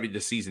you're starting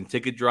the season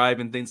ticket drive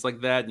and things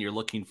like that, and you're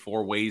looking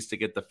for ways to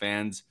get the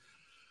fans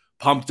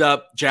pumped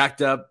up,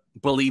 jacked up,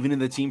 believing in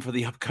the team for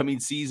the upcoming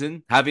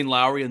season, having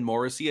Lowry and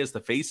Morrissey as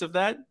the face of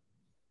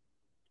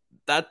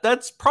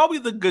that's probably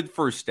the good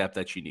first step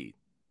that you need.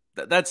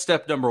 That's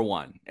step number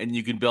one. And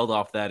you can build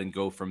off that and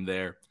go from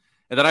there.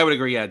 And then I would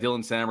agree, yeah,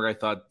 Dylan Samberg, I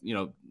thought, you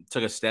know,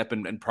 took a step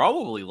and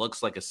probably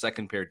looks like a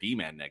second pair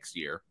D-man next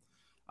year.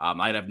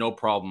 I'd have no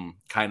problem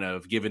kind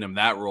of giving him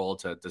that role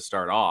to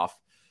start off.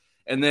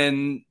 And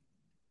then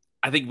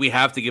I think we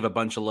have to give a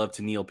bunch of love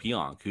to Neil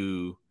Pionk,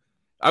 who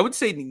I would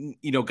say,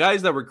 you know,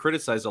 guys that were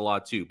criticized a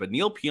lot too. But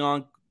Neil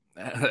Pionk,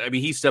 I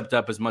mean, he stepped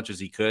up as much as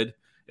he could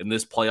in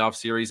this playoff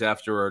series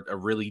after a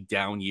really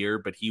down year,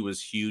 but he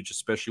was huge,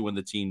 especially when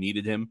the team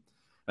needed him.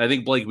 I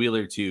think Blake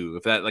Wheeler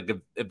too.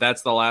 If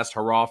that's the last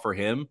hurrah for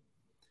him,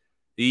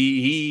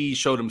 he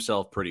showed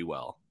himself pretty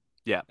well.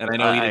 Yeah, and I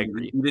know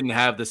he didn't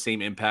have the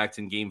same impact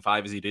in Game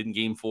 5 as he did in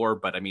Game 4.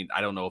 But I mean,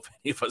 I don't know if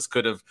any of us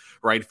could have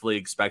rightfully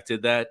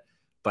expected that.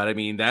 But I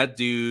mean, that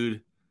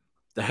dude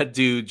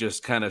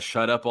just kind of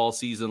shut up all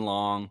season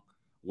long,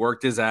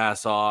 worked his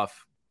ass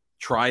off,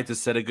 tried to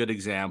set a good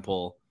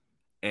example,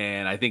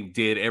 and I think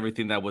did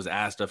everything that was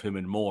asked of him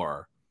and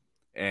more.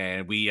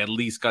 And we at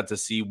least got to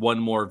see one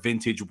more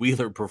vintage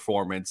Wheeler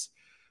performance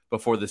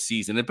before the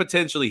season and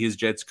potentially his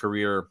Jets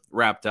career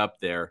wrapped up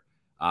there.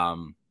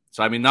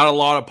 So, I mean, not a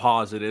lot of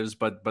positives,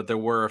 but there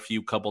were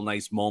a couple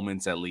nice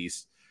moments at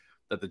least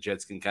that the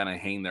Jets can kind of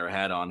hang their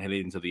hat on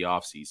heading into the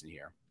offseason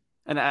here.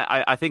 And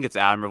I think it's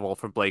admirable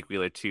for Blake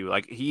Wheeler too.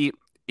 Like he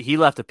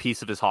left a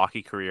piece of his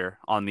hockey career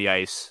on the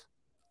ice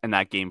in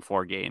that Game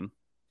 4 game.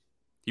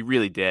 He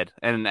really did.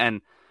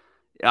 And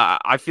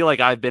I feel like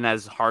I've been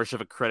as harsh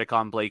of a critic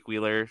on Blake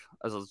Wheeler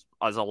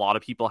as a lot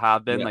of people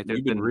have been. Yeah, like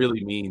you've been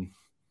really mean.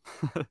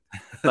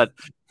 But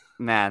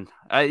man,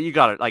 you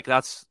got it. Like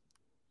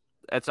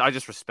I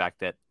just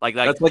respect it.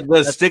 That's like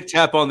the stick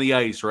tap on the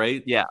ice,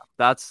 right? Yeah,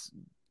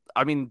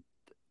 I mean,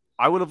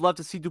 I would have loved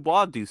to see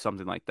Dubois do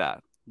something like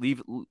that.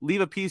 Leave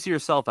a piece of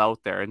yourself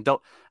out there,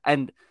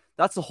 and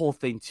that's the whole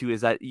thing too,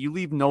 is that you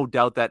leave no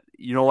doubt that,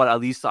 you know what, at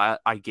least I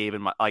gave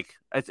him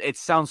it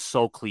sounds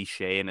so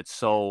cliche and it's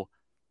so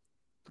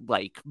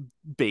like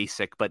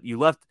basic, but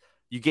you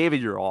gave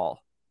it your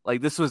all.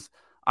 Like this was,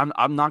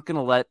 I'm not going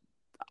to let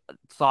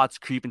thoughts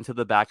creep into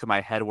the back of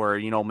my head where,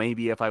 you know,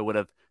 maybe if I would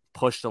have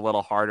pushed a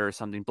little harder or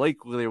something.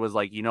 Blake Wheeler was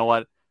like, you know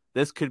what,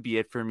 this could be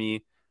it for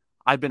me.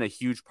 I've been a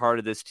huge part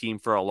of this team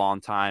for a long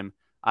time.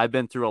 I've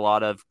been through a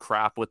lot of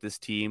crap with this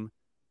team,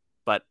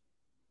 but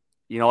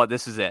you know what,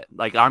 this is it.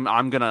 Like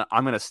I'm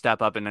gonna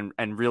step up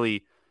and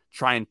really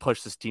try and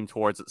push this team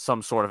towards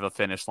some sort of a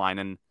finish line.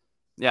 And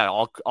yeah,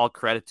 all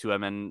credit to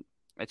him. And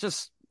it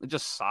just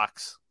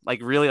sucks.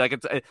 Like really,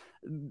 like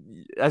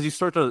as you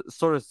start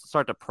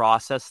to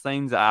process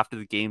things after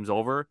the game's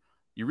over,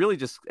 you really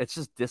it's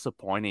just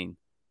disappointing.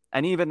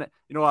 And even,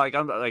 you know, like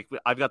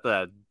I've got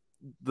the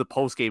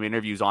post game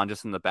interviews on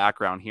just in the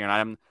background here,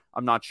 and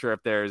I'm not sure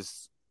if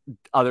there's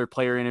other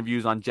player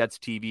interviews on Jets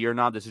TV or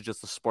not. This is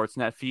just the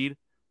Sportsnet feed.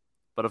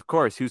 But of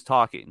course, who's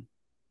talking?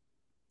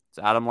 It's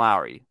Adam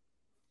Lowry,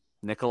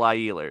 Nikolai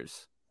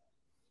Ehlers.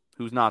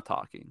 Who's not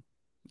talking?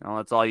 You know,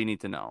 that's all you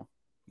need to know.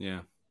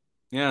 Yeah.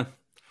 I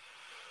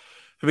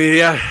mean,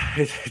 yeah,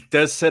 it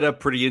does set up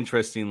pretty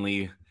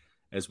interestingly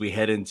as we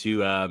head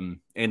into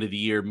end of the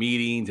year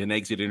meetings and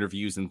exit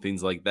interviews and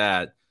things like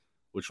that,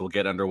 which will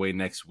get underway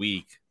next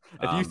week.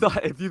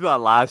 If you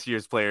thought last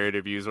year's player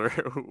interviews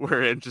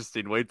were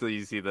interesting, wait till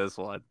you see this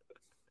one.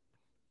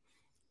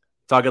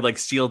 Talking like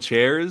steel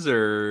chairs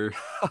or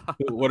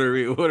what are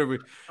we?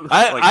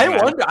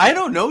 I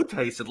don't know,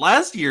 Tyson.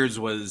 Last year's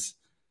was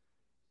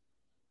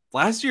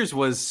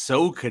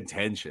so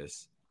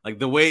contentious. Like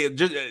the way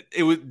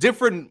it was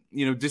different,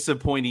 you know,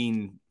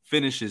 disappointing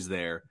finishes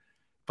there.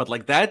 But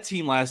like that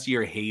team last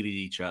year hated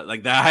each other.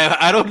 Like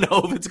that, I don't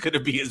know if it's going to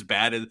be as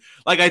bad as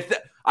like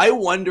I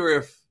wonder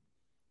if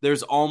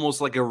there's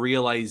almost like a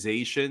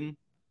realization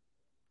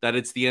that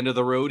it's the end of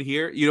the road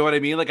here. You know what I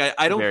mean? Like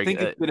I don't think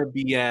it's going to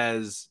be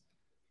as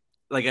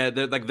like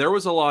there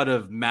was a lot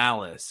of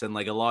malice and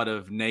like a lot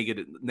of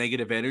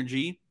negative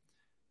energy.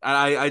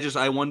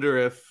 I wonder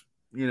if,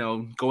 you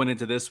know, going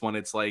into this one,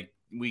 it's like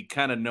we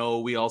kind of know,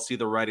 we all see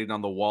the writing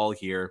on the wall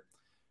here.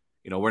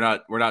 We're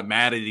not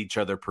mad at each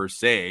other per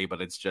se,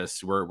 but it's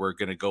just we're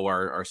going to go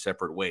our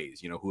separate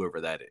ways,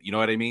 whoever that is. You know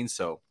what I mean?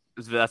 So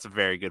that's a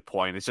very good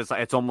point. It's just,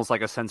 it's almost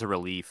like a sense of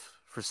relief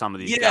for some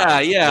of these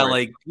guys. Yeah.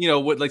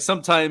 Like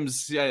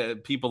sometimes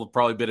people have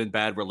probably been in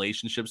bad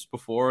relationships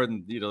before,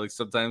 and like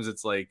sometimes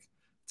it's like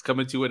it's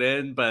coming to an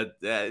end, but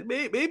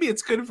maybe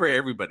it's good for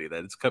everybody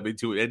that it's coming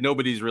to it and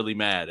nobody's really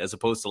mad, as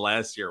opposed to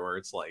last year where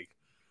it's like,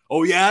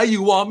 oh yeah,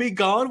 you want me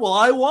gone? Well,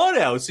 I want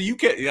out, so you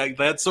can't. Like,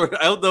 that sort of,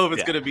 I don't know if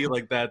it's going to be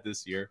like that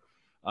this year,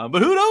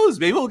 but who knows?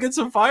 Maybe we'll get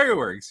some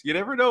fireworks. You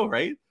never know,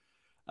 right?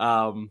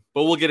 But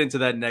we'll get into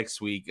that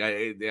next week.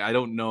 I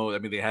don't know. I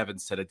mean, they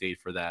haven't set a date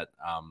for that.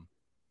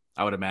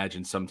 I would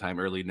imagine sometime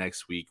early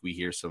next week we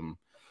hear some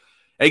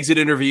exit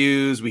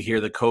interviews. We hear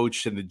the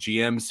coach and the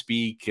GM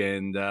speak,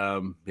 and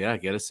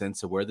get a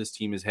sense of where this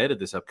team is headed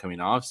this upcoming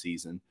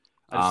offseason.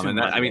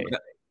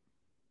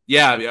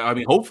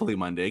 Hopefully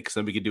Monday, because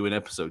then we could do an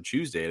episode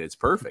Tuesday, and it's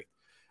perfect.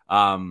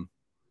 But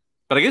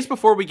I guess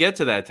before we get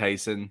to that,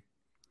 Tyson,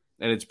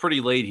 and it's pretty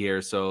late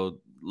here, so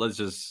let's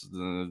just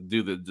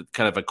do the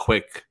kind of a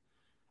quick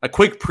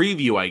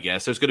preview, I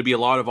guess. There's going to be a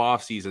lot of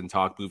offseason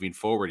talk moving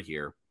forward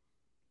here.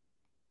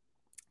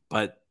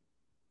 But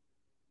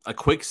a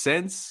quick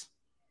sense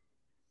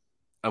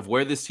of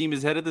where this team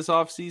is headed this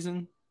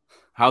offseason,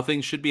 how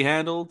things should be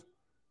handled.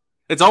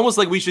 It's almost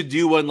like we should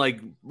do one like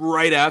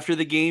right after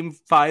the game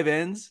 5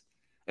 ends,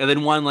 and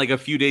then one like a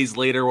few days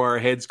later where our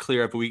heads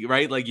clear up.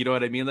 Right? Like, you know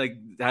what I mean? Like,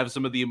 have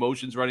some of the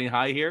emotions running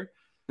high here,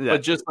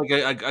 but just like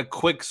a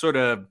quick sort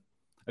of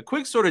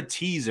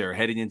teaser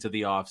heading into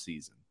the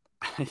offseason.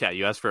 Yeah,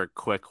 you asked for a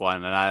quick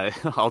one, and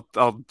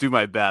I'll do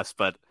my best.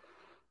 But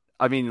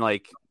I mean,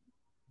 like,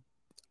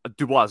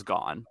 Dubois is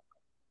gone.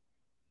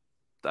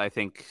 I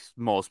think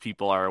most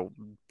people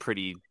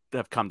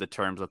have come to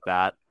terms with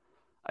that.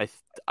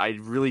 I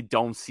really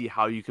don't see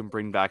how you can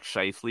bring back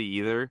Scheifele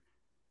either.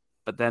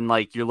 But then,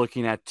 like, you're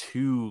looking at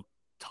 2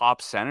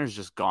 top centers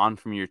just gone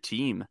from your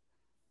team.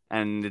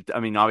 And it,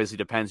 obviously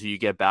depends who you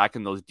get back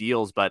in those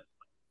deals, but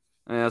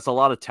it's a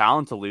lot of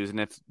talent to lose. And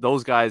if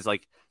those guys,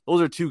 like,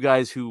 those are 2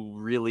 guys who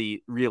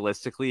really,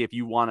 realistically, if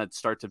you want to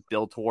start to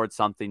build towards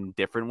something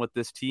different with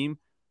this team,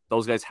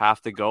 those guys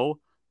have to go.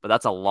 But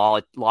that's a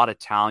lot of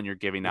talent you're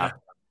giving up.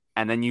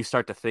 And then you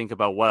start to think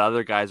about what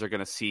other guys are going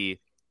to see.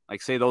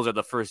 Like, say those are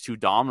the first 2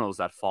 dominoes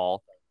that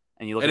fall.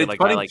 And you look at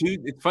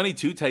it's funny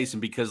too, Tyson,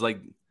 because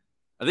like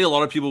I think a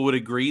lot of people would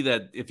agree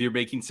that if you're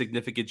making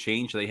significant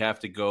change, they have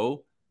to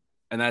go.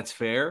 And that's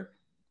fair.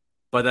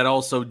 But that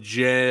also,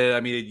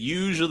 it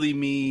usually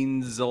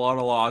means a lot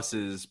of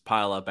losses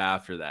pile up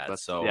after that.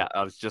 So yeah,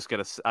 I was just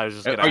gonna. Are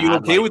you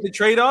okay with the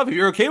trade-off? If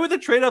you're okay with the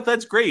trade-off,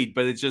 that's great.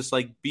 But it's just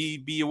like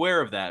be aware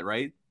of that,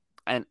 right?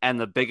 And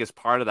the biggest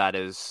part of that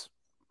is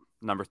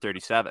number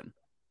 37.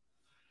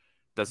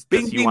 Does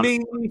he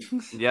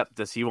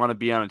want to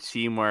be on a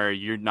team where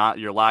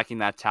you're lacking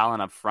that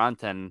talent up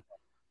front? And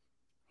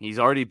he's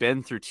already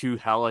been through 2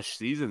 hellish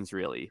seasons,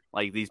 really.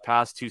 Like, these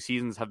past 2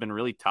 seasons have been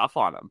really tough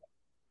on him.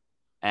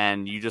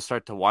 And you just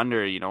start to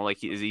wonder,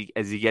 like, is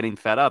he getting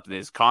fed up?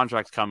 His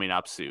contract's coming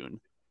up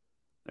soon.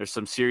 There's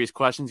some serious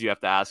questions you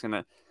have to ask.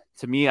 And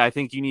to me, I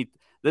think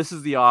this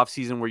is the off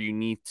season where you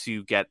need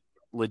to get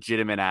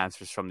legitimate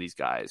answers from these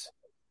guys.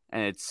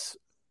 And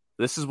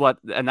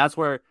that's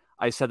where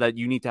I said that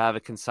you need to have a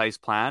concise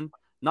plan,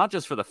 not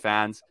just for the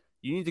fans.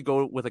 You need to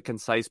go with a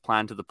concise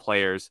plan to the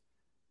players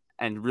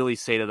and really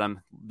say to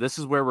them, this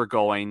is where we're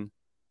going.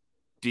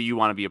 Do you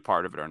want to be a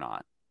part of it or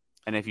not?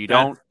 And if you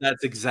don't,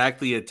 that's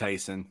exactly it,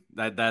 Tyson.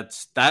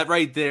 That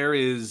right there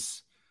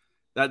is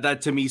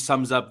that to me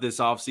sums up this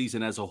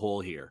offseason as a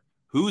whole here.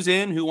 Who's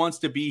in, who wants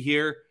to be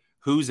here,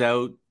 who's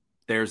out,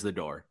 there's the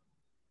door.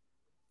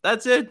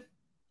 That's it.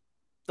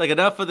 Like,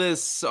 enough of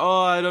this.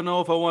 Oh, I don't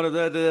know if I want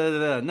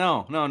to.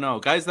 No.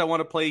 Guys that want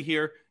to play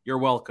here, you're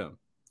welcome.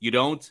 You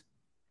don't?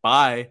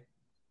 Bye,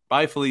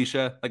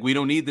 Felicia. Like, we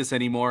don't need this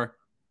anymore,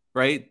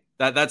 right?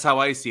 That's how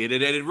I see it.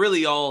 And it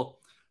really all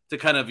to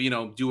kind of,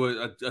 do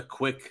a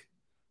quick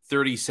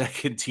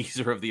 30-second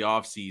teaser of the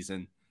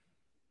offseason.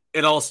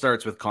 It all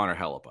starts with Connor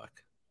Hellebuyck.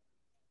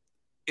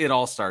 It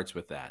all starts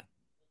with that.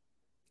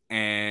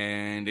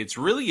 And it's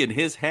really in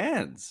his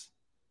hands.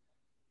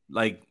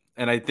 Like,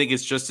 and I think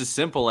it's just as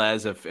simple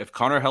as if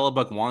Connor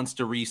Hellebuyck wants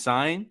to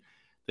re-sign,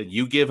 then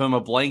you give him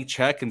a blank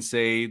check and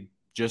say,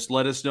 just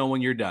let us know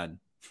when you're done.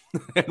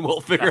 And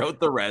we'll figure out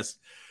the rest.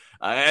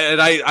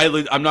 And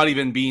I'm not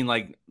even being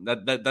like,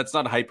 that's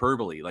not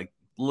hyperbole. Like,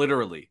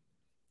 literally.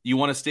 You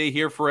want to stay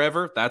here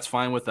forever? That's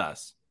fine with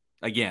us.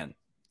 Again,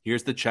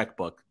 here's the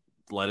checkbook.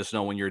 Let us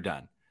know when you're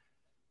done.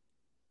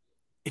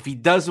 If he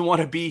doesn't want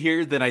to be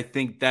here, then I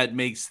think that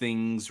makes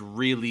things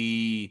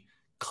really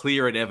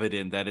clear and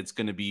evident that it's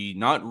going to be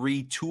not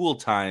retool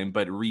time,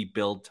 but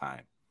rebuild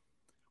time,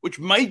 which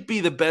might be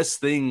the best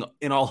thing,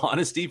 in all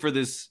honesty, for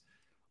this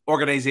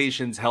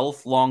organization's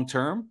health long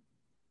term.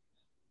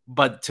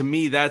 But to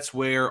me, that's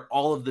where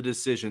all of the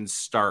decisions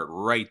start,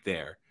 right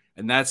there.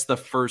 And that's the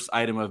first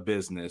item of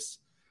business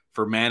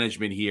for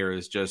management here,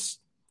 is just,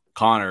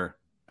 Connor,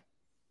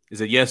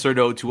 is a yes or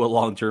no to a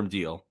long-term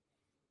deal.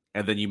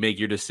 And then you make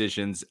your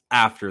decisions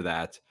after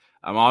that.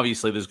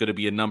 Obviously, there's going to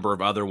be a number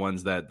of other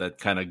ones that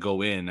kind of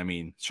go in. I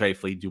mean,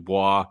 Scheifele,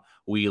 Dubois,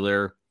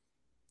 Wheeler.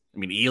 I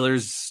mean,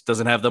 Ehlers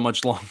doesn't have that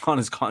much long on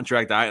his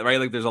contract, right?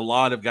 Like, there's a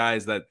lot of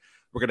guys that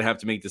we're going to have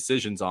to make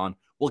decisions on.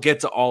 We'll get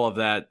to all of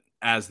that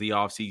as the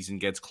offseason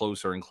gets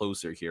closer and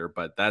closer here.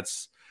 But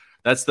that's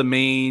the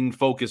main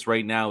focus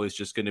right now, is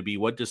just going to be,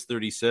 what does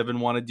 37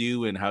 want to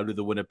do, and how do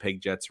the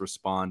Winnipeg Jets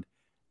respond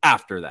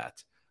after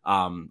that?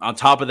 On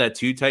top of that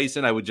too,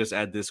 Tyson, I would just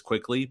add this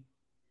quickly.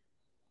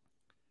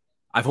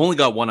 I've only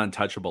got one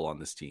untouchable on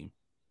this team,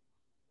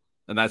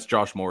 and that's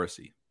Josh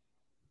Morrissey.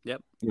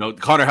 Yep.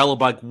 Connor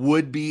Hellebuyck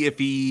would be if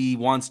he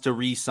wants to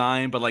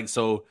re-sign, but let's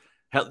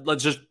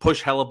just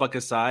push Hellebuyck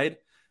aside.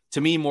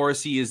 To me,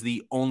 Morrissey is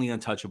the only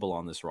untouchable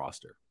on this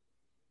roster.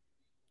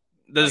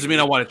 Doesn't mean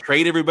I want to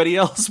trade everybody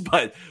else,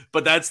 but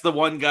that's the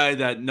one guy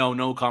that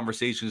no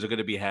conversations are going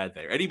to be had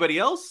there. Anybody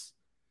else?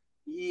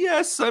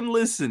 Yes, I'm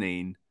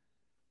listening.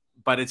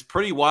 But it's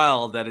pretty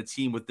wild that a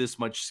team with this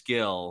much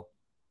skill,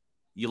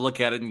 you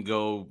look at it and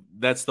go,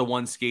 that's the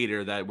one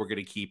skater that we're going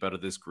to keep out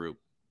of this group.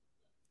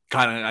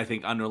 Kind of, I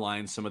think,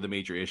 underlines some of the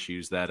major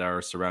issues that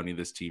are surrounding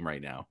this team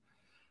right now.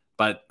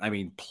 But, I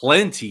mean,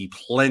 plenty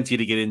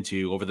to get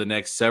into over the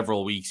next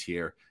several weeks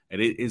here.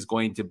 And it is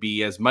going to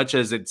be, as much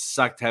as it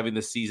sucked having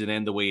the season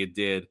end the way it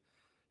did,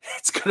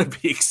 it's going to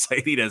be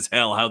exciting as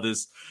hell how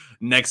this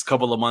next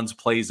couple of months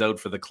plays out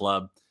for the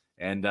club.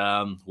 And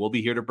we'll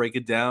be here to break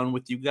it down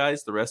with you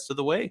guys the rest of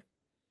the way.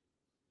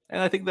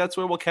 And I think that's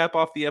where we'll cap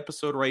off the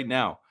episode right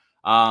now.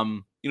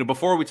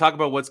 Before we talk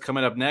about what's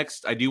coming up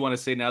next, I do want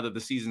to say, now that the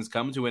season's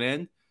come to an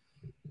end,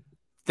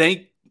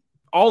 thank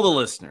all the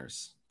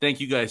listeners.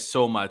 Thank you guys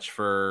so much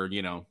for,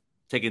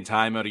 taking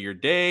time out of your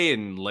day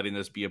and letting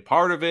us be a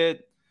part of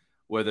it.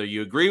 Whether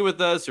you agree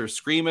with us or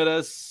scream at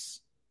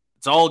us,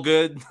 it's all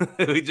good.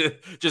 We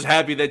just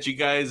happy that you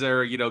guys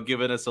are,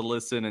 giving us a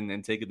listen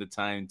and taking the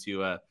time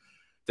to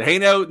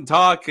hang out and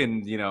talk.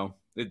 And, I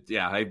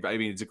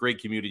mean, it's a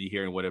great community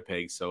here in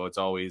Winnipeg. So it's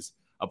always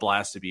a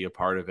blast to be a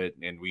part of it.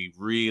 And we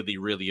really,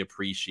 really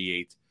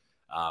appreciate,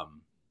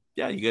 you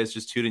guys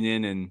just tuning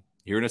in and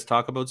hearing us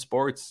talk about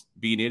sports,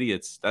 being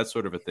idiots, that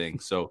sort of a thing.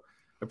 So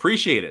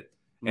appreciate it.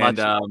 Much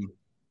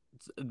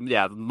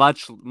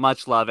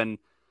love. And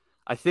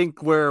I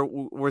think where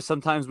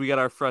sometimes we get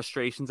our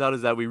frustrations out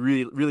is that we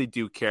really, really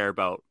do care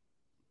about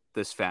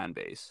this fan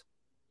base.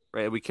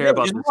 Right, we care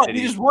about the city.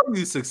 We just want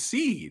you to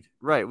succeed.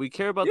 Right, we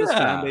care about this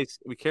fan base.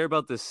 We care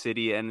about this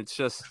city, and it's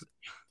just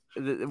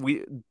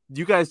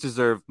you guys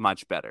deserve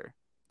much better.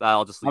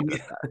 I'll just leave it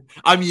at that.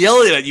 I'm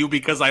yelling at you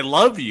because I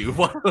love you.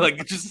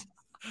 Just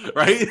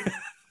right.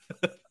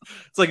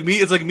 It's like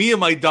me and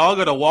my dog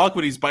on a walk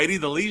when he's biting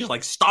the leash.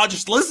 Like, stop!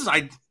 Just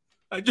listen.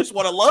 I just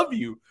want to love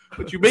you,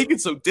 but you make it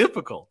so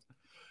difficult.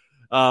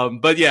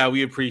 But yeah,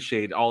 we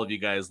appreciate all of you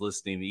guys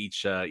listening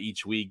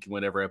each week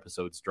whenever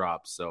episodes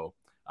drop. So.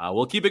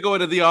 We'll keep it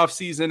going to the off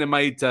season. It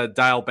might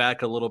dial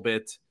back a little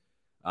bit,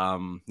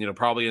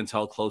 probably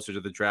until closer to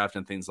the draft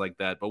and things like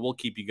that. But we'll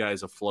keep you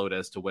guys afloat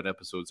as to when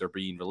episodes are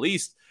being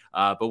released.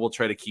 But we'll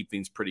try to keep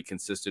things pretty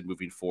consistent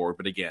moving forward.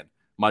 But again,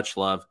 much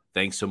love.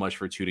 Thanks so much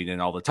for tuning in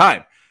all the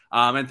time.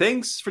 And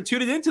thanks for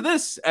tuning in to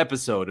this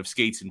episode of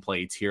Skates and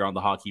Plates here on the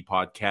Hockey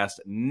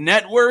Podcast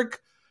Network,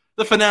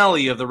 the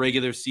finale of the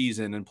regular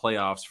season and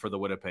playoffs for the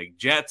Winnipeg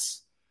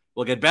Jets.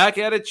 We'll get back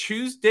at it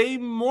Tuesday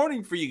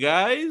morning for you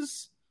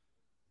guys.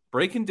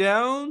 Breaking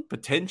down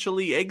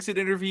potentially exit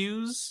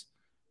interviews,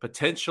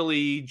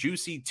 potentially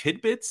juicy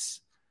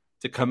tidbits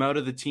to come out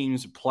of the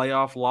team's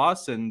playoff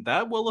loss, and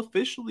that will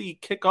officially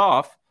kick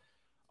off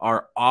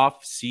our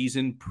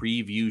off-season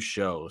preview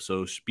show.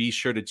 So be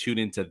sure to tune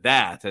into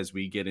that as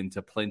we get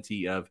into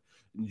plenty of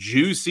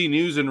juicy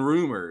news and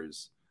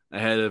rumors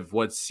ahead of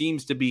what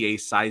seems to be a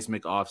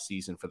seismic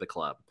off-season for the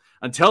club.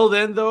 Until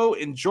then, though,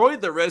 enjoy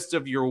the rest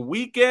of your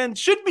weekend.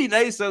 Should be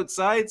nice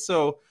outside,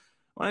 so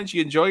why don't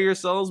you enjoy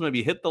yourselves?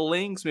 Maybe hit the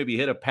links, maybe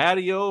hit a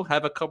patio,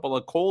 have a couple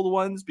of cold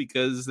ones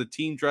because the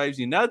team drives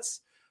you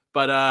nuts.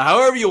 But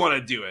however you want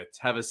to do it,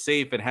 have a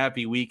safe and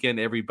happy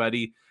weekend,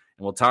 everybody.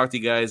 And we'll talk to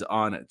you guys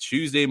on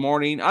Tuesday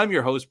morning. I'm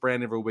your host,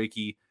 Brandon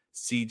Rowicki,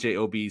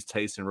 CJOB's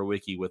Tyson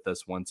Rowicki with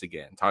us once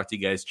again. Talk to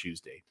you guys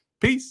Tuesday.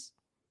 Peace.